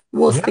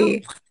 We'll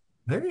see.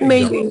 There you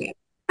Maybe.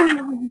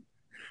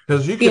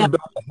 Because you can Yeah.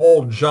 build a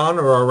whole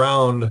genre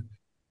around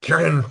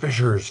Karen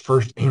Fisher's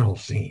first anal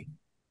scene.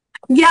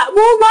 Yeah,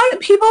 well, a lot of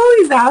people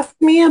always ask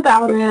me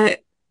about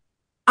it.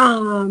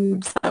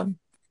 So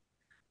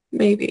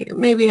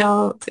maybe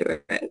I'll do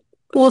it.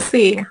 We'll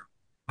see.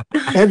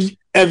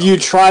 Have you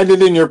tried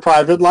it in your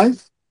private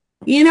life?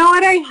 You know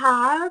what I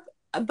have?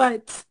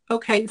 But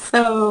okay,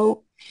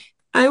 so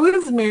I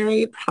was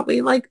married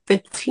probably like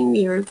 15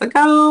 years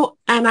ago,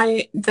 and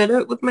I did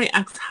it with my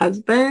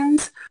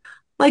ex-husband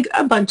like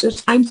a bunch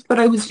of times, but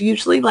I was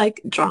usually like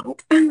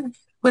drunk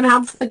when I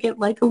have to get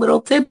like a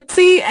little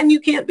tipsy, and you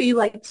can't be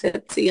like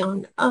tipsy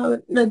on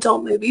an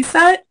adult movie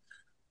set.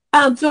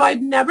 So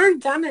I've never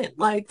done it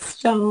like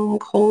stone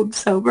cold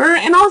sober.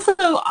 And also,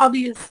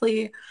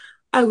 obviously,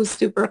 I was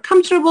super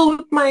comfortable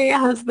with my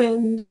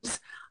husband.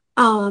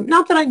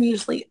 Not that I'm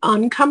usually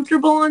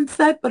uncomfortable on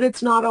set, but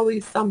it's not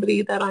always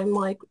somebody that I'm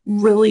like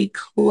really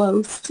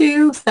close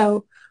to.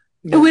 So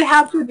it would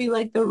have to be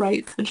like the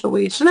right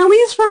situation, at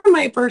least for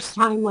my first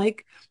time.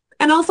 Like,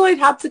 and also I'd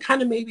have to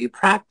kind of maybe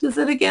practice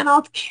it again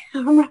off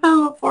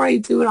camera before I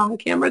do it on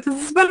camera because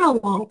it's been a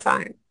long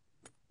time.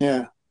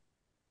 Yeah.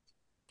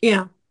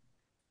 Yeah.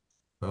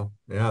 Well,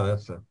 yeah,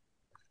 that's it.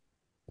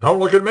 Don't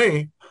look at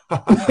me.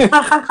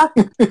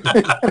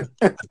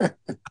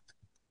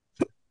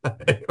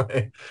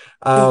 Anyway,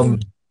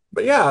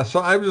 but yeah,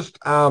 so I just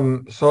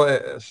so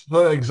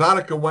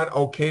Exotica went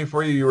okay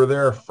for you. You were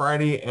there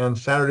Friday and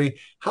Saturday.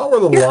 How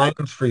were the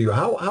lines for you?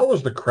 How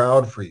was the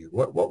crowd for you?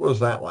 What was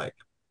that like?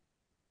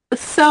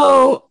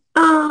 So,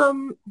 like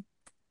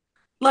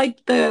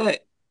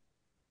honestly,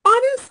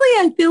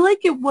 I feel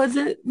like it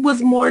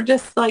was more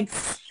just like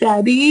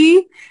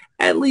steady,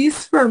 at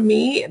least for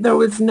me. There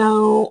was there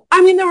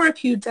were a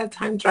few dead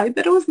times, right?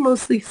 But it was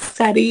mostly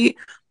steady.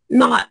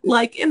 Not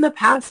like in the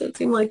past, it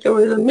seemed like there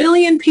was a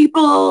million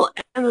people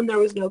and then there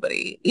was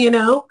nobody,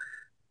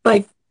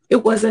 like it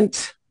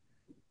wasn't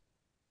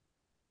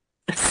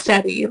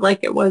steady like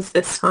it was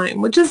this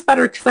time, which is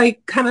better because I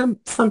kind of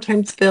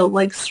sometimes feel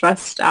like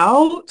stressed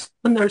out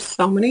when there's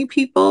so many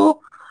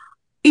people,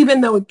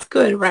 even though it's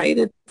good, right?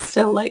 It's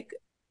still like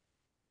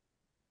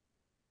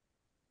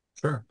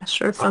Sure.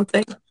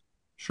 Something.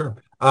 Sure.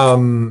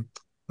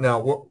 Now,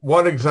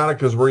 what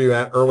Exoticas were you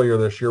at earlier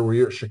this year? Were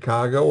you at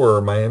Chicago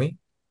or Miami?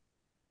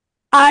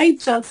 I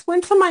just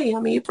went to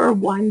Miami for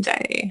one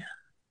day.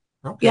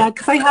 Okay. Yeah,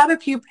 because I had a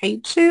few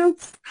paid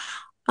shoots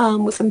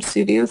with some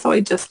studios, so I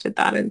just did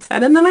that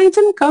instead. And then I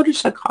didn't go to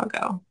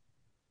Chicago.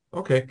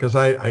 Okay, because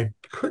I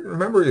couldn't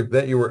remember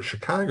that you were at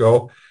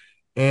Chicago,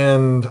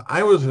 and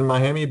I was in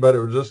Miami, but it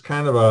was just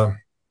kind of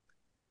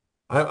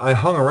I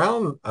hung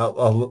around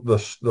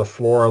the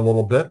floor a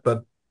little bit,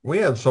 but we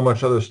had so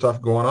much other stuff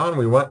going on.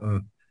 We went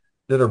and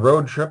did a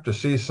road trip to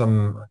see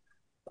some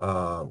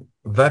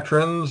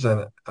veterans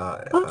and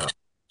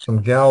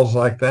some gals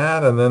like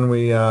that. And then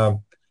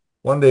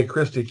one day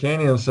Christy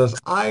Canyon says,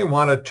 I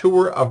want a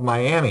tour of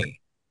Miami.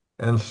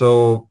 And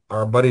so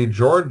our buddy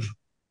George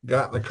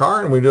got in the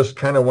car and we just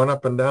kind of went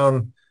up and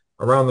down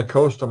around the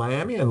coast of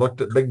Miami and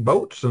looked at big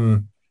boats,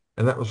 and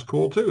that was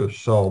cool too.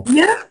 So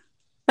yeah,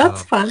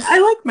 that's fun. I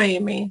like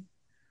Miami.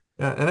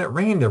 Yeah, and it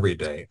rained every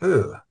day.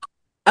 Ugh.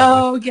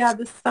 Oh yeah,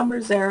 the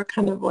summers there are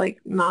kind of like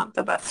not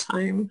the best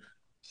time.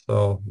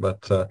 So,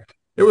 but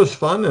it was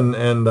fun,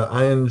 and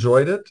I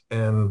enjoyed it,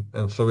 and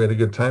so we had a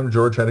good time.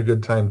 George had a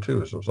good time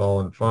too, so it was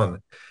all in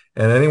fun.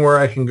 And anywhere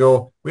I can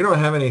go, we don't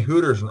have any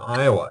Hooters in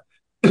Iowa.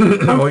 We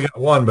got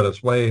one, but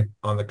it's way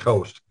on the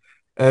coast.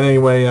 And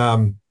anyway,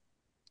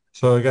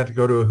 so I got to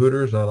go to a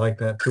Hooters, and I like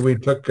that too. We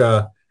took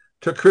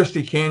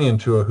Christy Canyon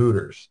to a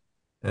Hooters,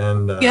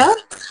 and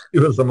he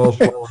was the most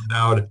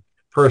well-endowed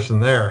person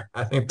there.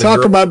 I think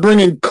talk about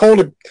bringing coal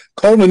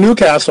to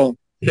Newcastle.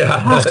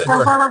 Yeah.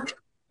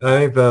 I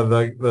think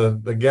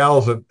the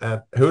gals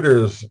at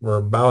Hooters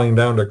were bowing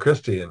down to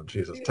Christy, and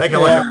she says, "Take a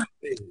look at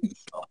me."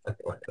 So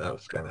anyway, that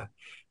was kind of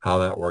how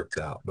that worked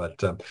out.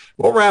 But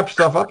we'll wrap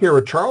stuff up here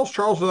with Charles.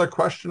 Charles, another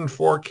question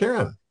for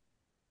Karen.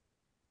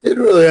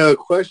 Didn't really have a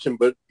question,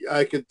 but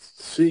I could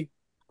see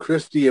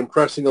Christy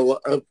impressing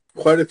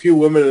quite a few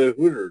women at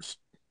Hooters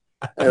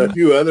and a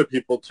few other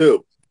people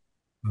too.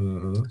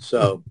 Mm-hmm.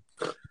 So,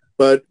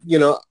 but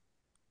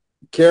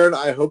Karen,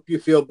 I hope you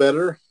feel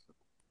better.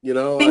 I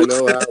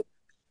know how.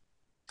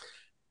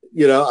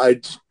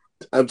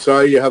 I'm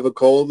sorry you have a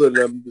cold, and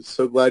I'm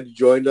so glad you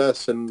joined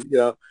us. And,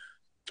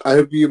 I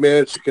hope you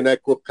managed to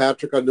connect with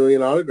Patrick on doing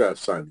an autograph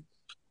signing.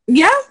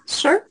 Yeah,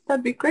 sure.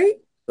 That'd be great.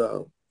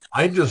 So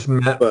I just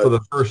met for the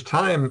first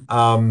time.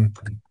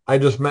 I I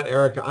just met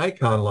Erica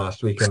Icon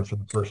last weekend for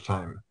the first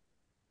time.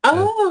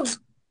 Oh,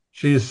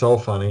 She's so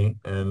funny,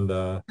 and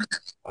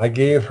I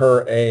gave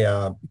her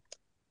a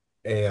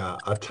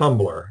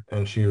tumbler,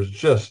 and she was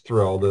just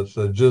thrilled. It's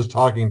a Just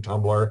Talking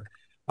tumbler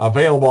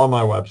available on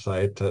my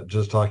website at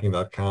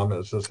justtalking.com.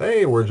 It says,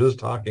 "Hey, we're just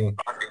talking."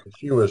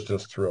 She was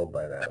just thrilled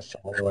by that. So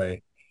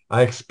anyway,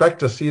 I expect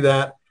to see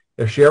that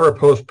if she ever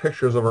posts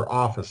pictures of her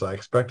office. I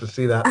expect to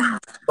see that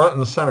front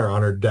and center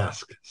on her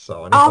desk.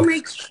 So I'll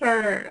make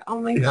sure. I'll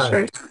make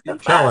sure.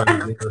 Tell her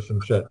to give her some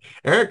shit.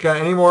 Erica,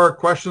 any more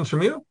questions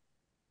from you?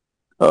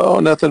 Oh,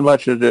 nothing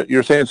much.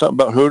 You're saying something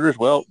about Hooters?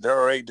 Well, they're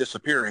already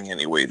disappearing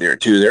anyway there,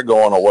 too. They're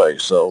going away.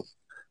 So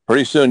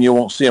pretty soon you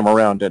won't see them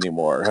around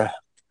anymore.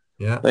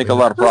 Yeah. I think a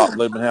lot of problems.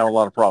 They've been having a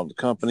lot of problems.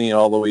 The company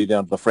all the way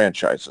down to the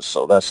franchises.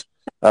 So that's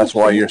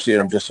why you're seeing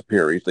them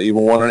disappear.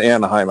 Even one in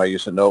Anaheim, I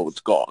used to know it's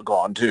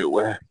gone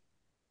too.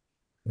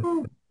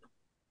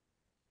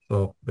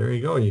 So there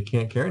you go. You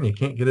can't, Karen, you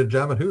can't get a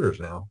job at Hooters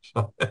now.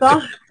 So.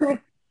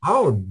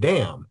 Oh,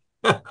 damn.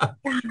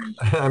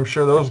 I'm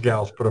sure those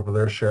gals put up with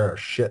their share of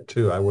shit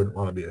too. I wouldn't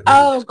want to be a Hooters.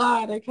 Oh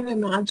God, I can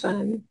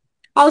imagine.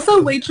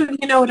 Also, waitress.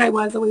 You know what? I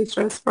was a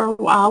waitress for a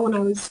while when I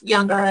was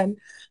younger, and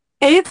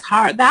it's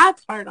hard.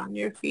 That's hard on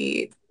your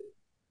feet.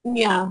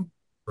 Yeah.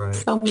 Right.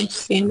 So much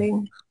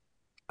standing.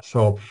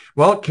 So,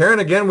 well, Karen,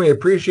 again, we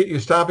appreciate you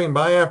stopping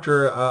by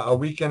after a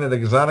weekend at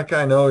Exotica.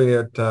 I know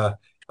that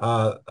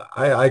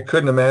I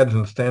couldn't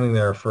imagine standing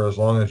there for as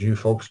long as you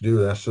folks do.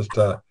 That's just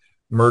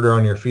murder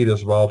on your feet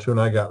as well too. And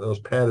I got those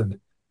padded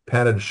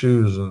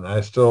shoes, and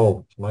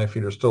my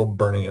feet are still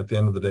burning at the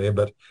end of the day.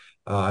 But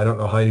I don't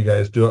know how you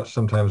guys do it.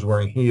 Sometimes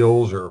wearing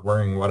heels or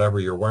wearing whatever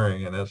you're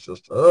wearing, and it's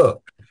just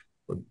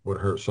would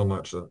hurt so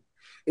much.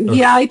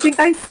 Yeah, I think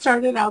I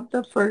started out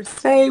the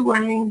first day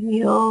wearing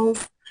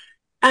heels,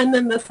 and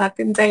then the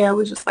second day I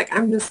was just like,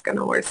 I'm just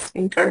gonna wear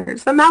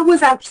sneakers, and that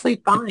was actually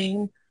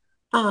fine.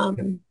 So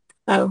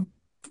I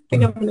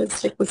think I'm gonna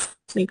stick with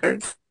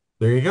sneakers.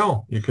 There you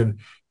go. You could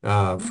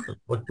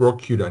look real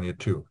cute on you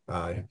too.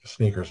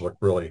 Sneakers look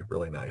really,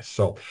 really nice.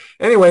 So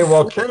anyway,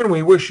 well, Karen,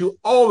 we wish you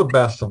all the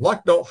best of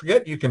luck. Don't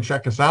forget, you can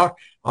check us out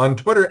on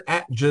Twitter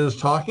at Jizz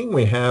Talking.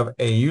 We have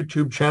a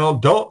YouTube channel.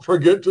 Don't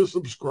forget to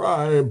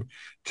subscribe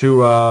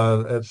to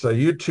it's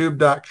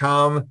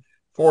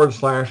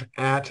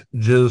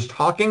youtube.com/at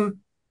Talking,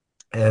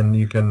 and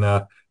you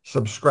can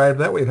subscribe to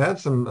that. We've had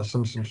some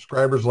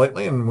subscribers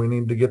lately, and we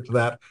need to get to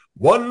that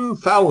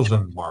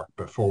 1,000 mark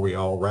before we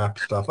all wrap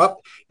stuff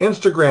up.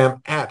 Instagram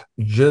at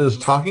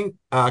Jizz Talking.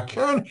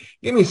 Karen,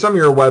 give me some of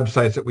your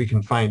websites that we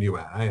can find you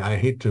at. I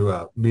hate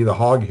to be the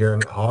hog here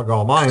and hog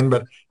all mine,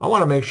 but I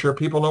want to make sure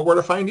people know where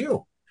to find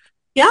you.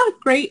 Yeah,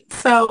 great.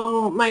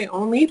 So my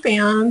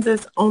OnlyFans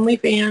is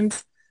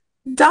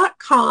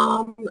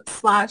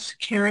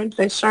onlyfans.com/Karen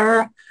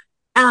Fisher.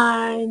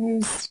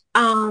 And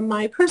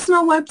my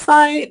personal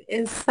website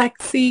is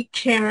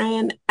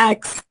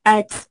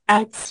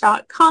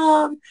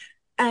sexykarenxxx.com.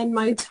 And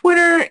my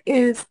Twitter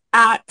is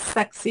at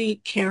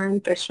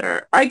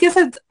sexykarenfisher. I guess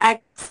it's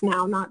X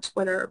now, not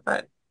Twitter,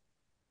 but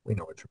we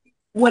know what you mean.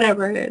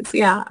 Whatever it is,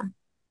 yeah.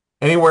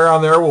 Anywhere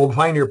on there we'll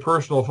find your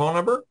personal phone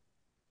number?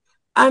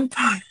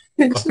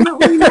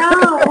 Unfortunately,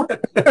 no.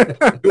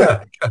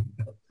 Yeah.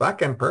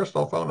 Fucking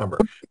personal phone number.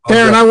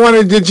 Karen, I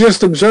wanted to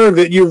just observe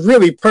that you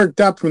really perked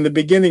up from the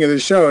beginning of the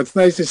show. It's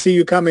nice to see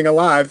you coming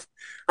alive.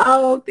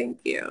 Oh, thank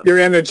you. Your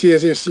energy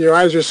is your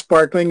eyes are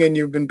sparkling and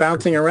you've been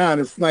bouncing around.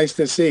 It's nice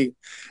to see.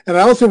 And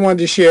I also wanted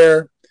to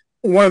share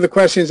one of the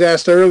questions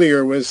asked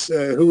earlier was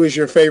who was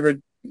your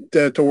favorite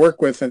to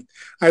work with? And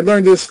I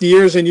learned this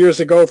years and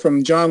years ago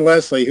from John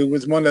Leslie, who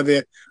was one of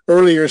the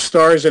earlier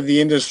stars of the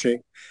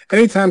industry.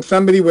 Anytime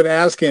somebody would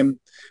ask him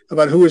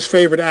about who his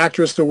favorite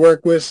actress to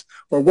work with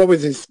or what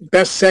was his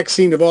best sex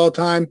scene of all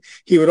time,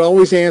 he would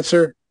always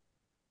answer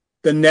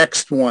the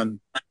next one.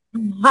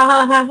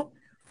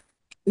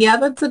 Yeah,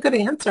 that's a good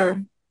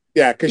answer.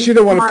 Yeah, because you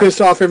don't want to piss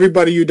off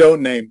everybody you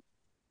don't name.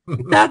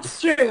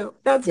 That's true.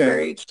 That's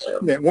very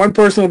true. Yeah, one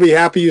person will be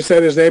happy you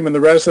said his name and the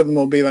rest of them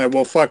will be like,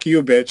 well, fuck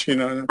you, bitch. You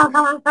know.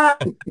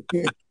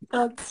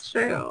 That's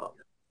true.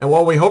 And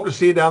while we hope to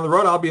see you down the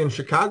road, I'll be in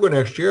Chicago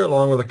next year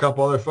along with a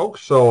couple other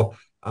folks. So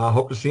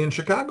hope to see you in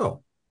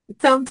Chicago.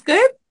 Sounds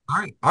good.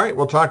 All right.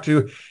 We'll talk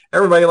to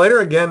everybody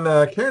later. Again,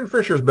 Karen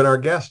Fisher has been our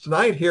guest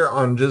tonight here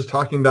on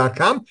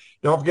JizzTalking.com.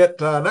 Don't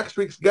forget, next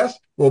week's guest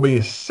will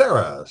be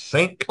Sarah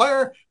St.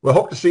 Clair. We'll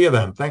hope to see you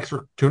then. Thanks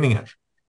for tuning in.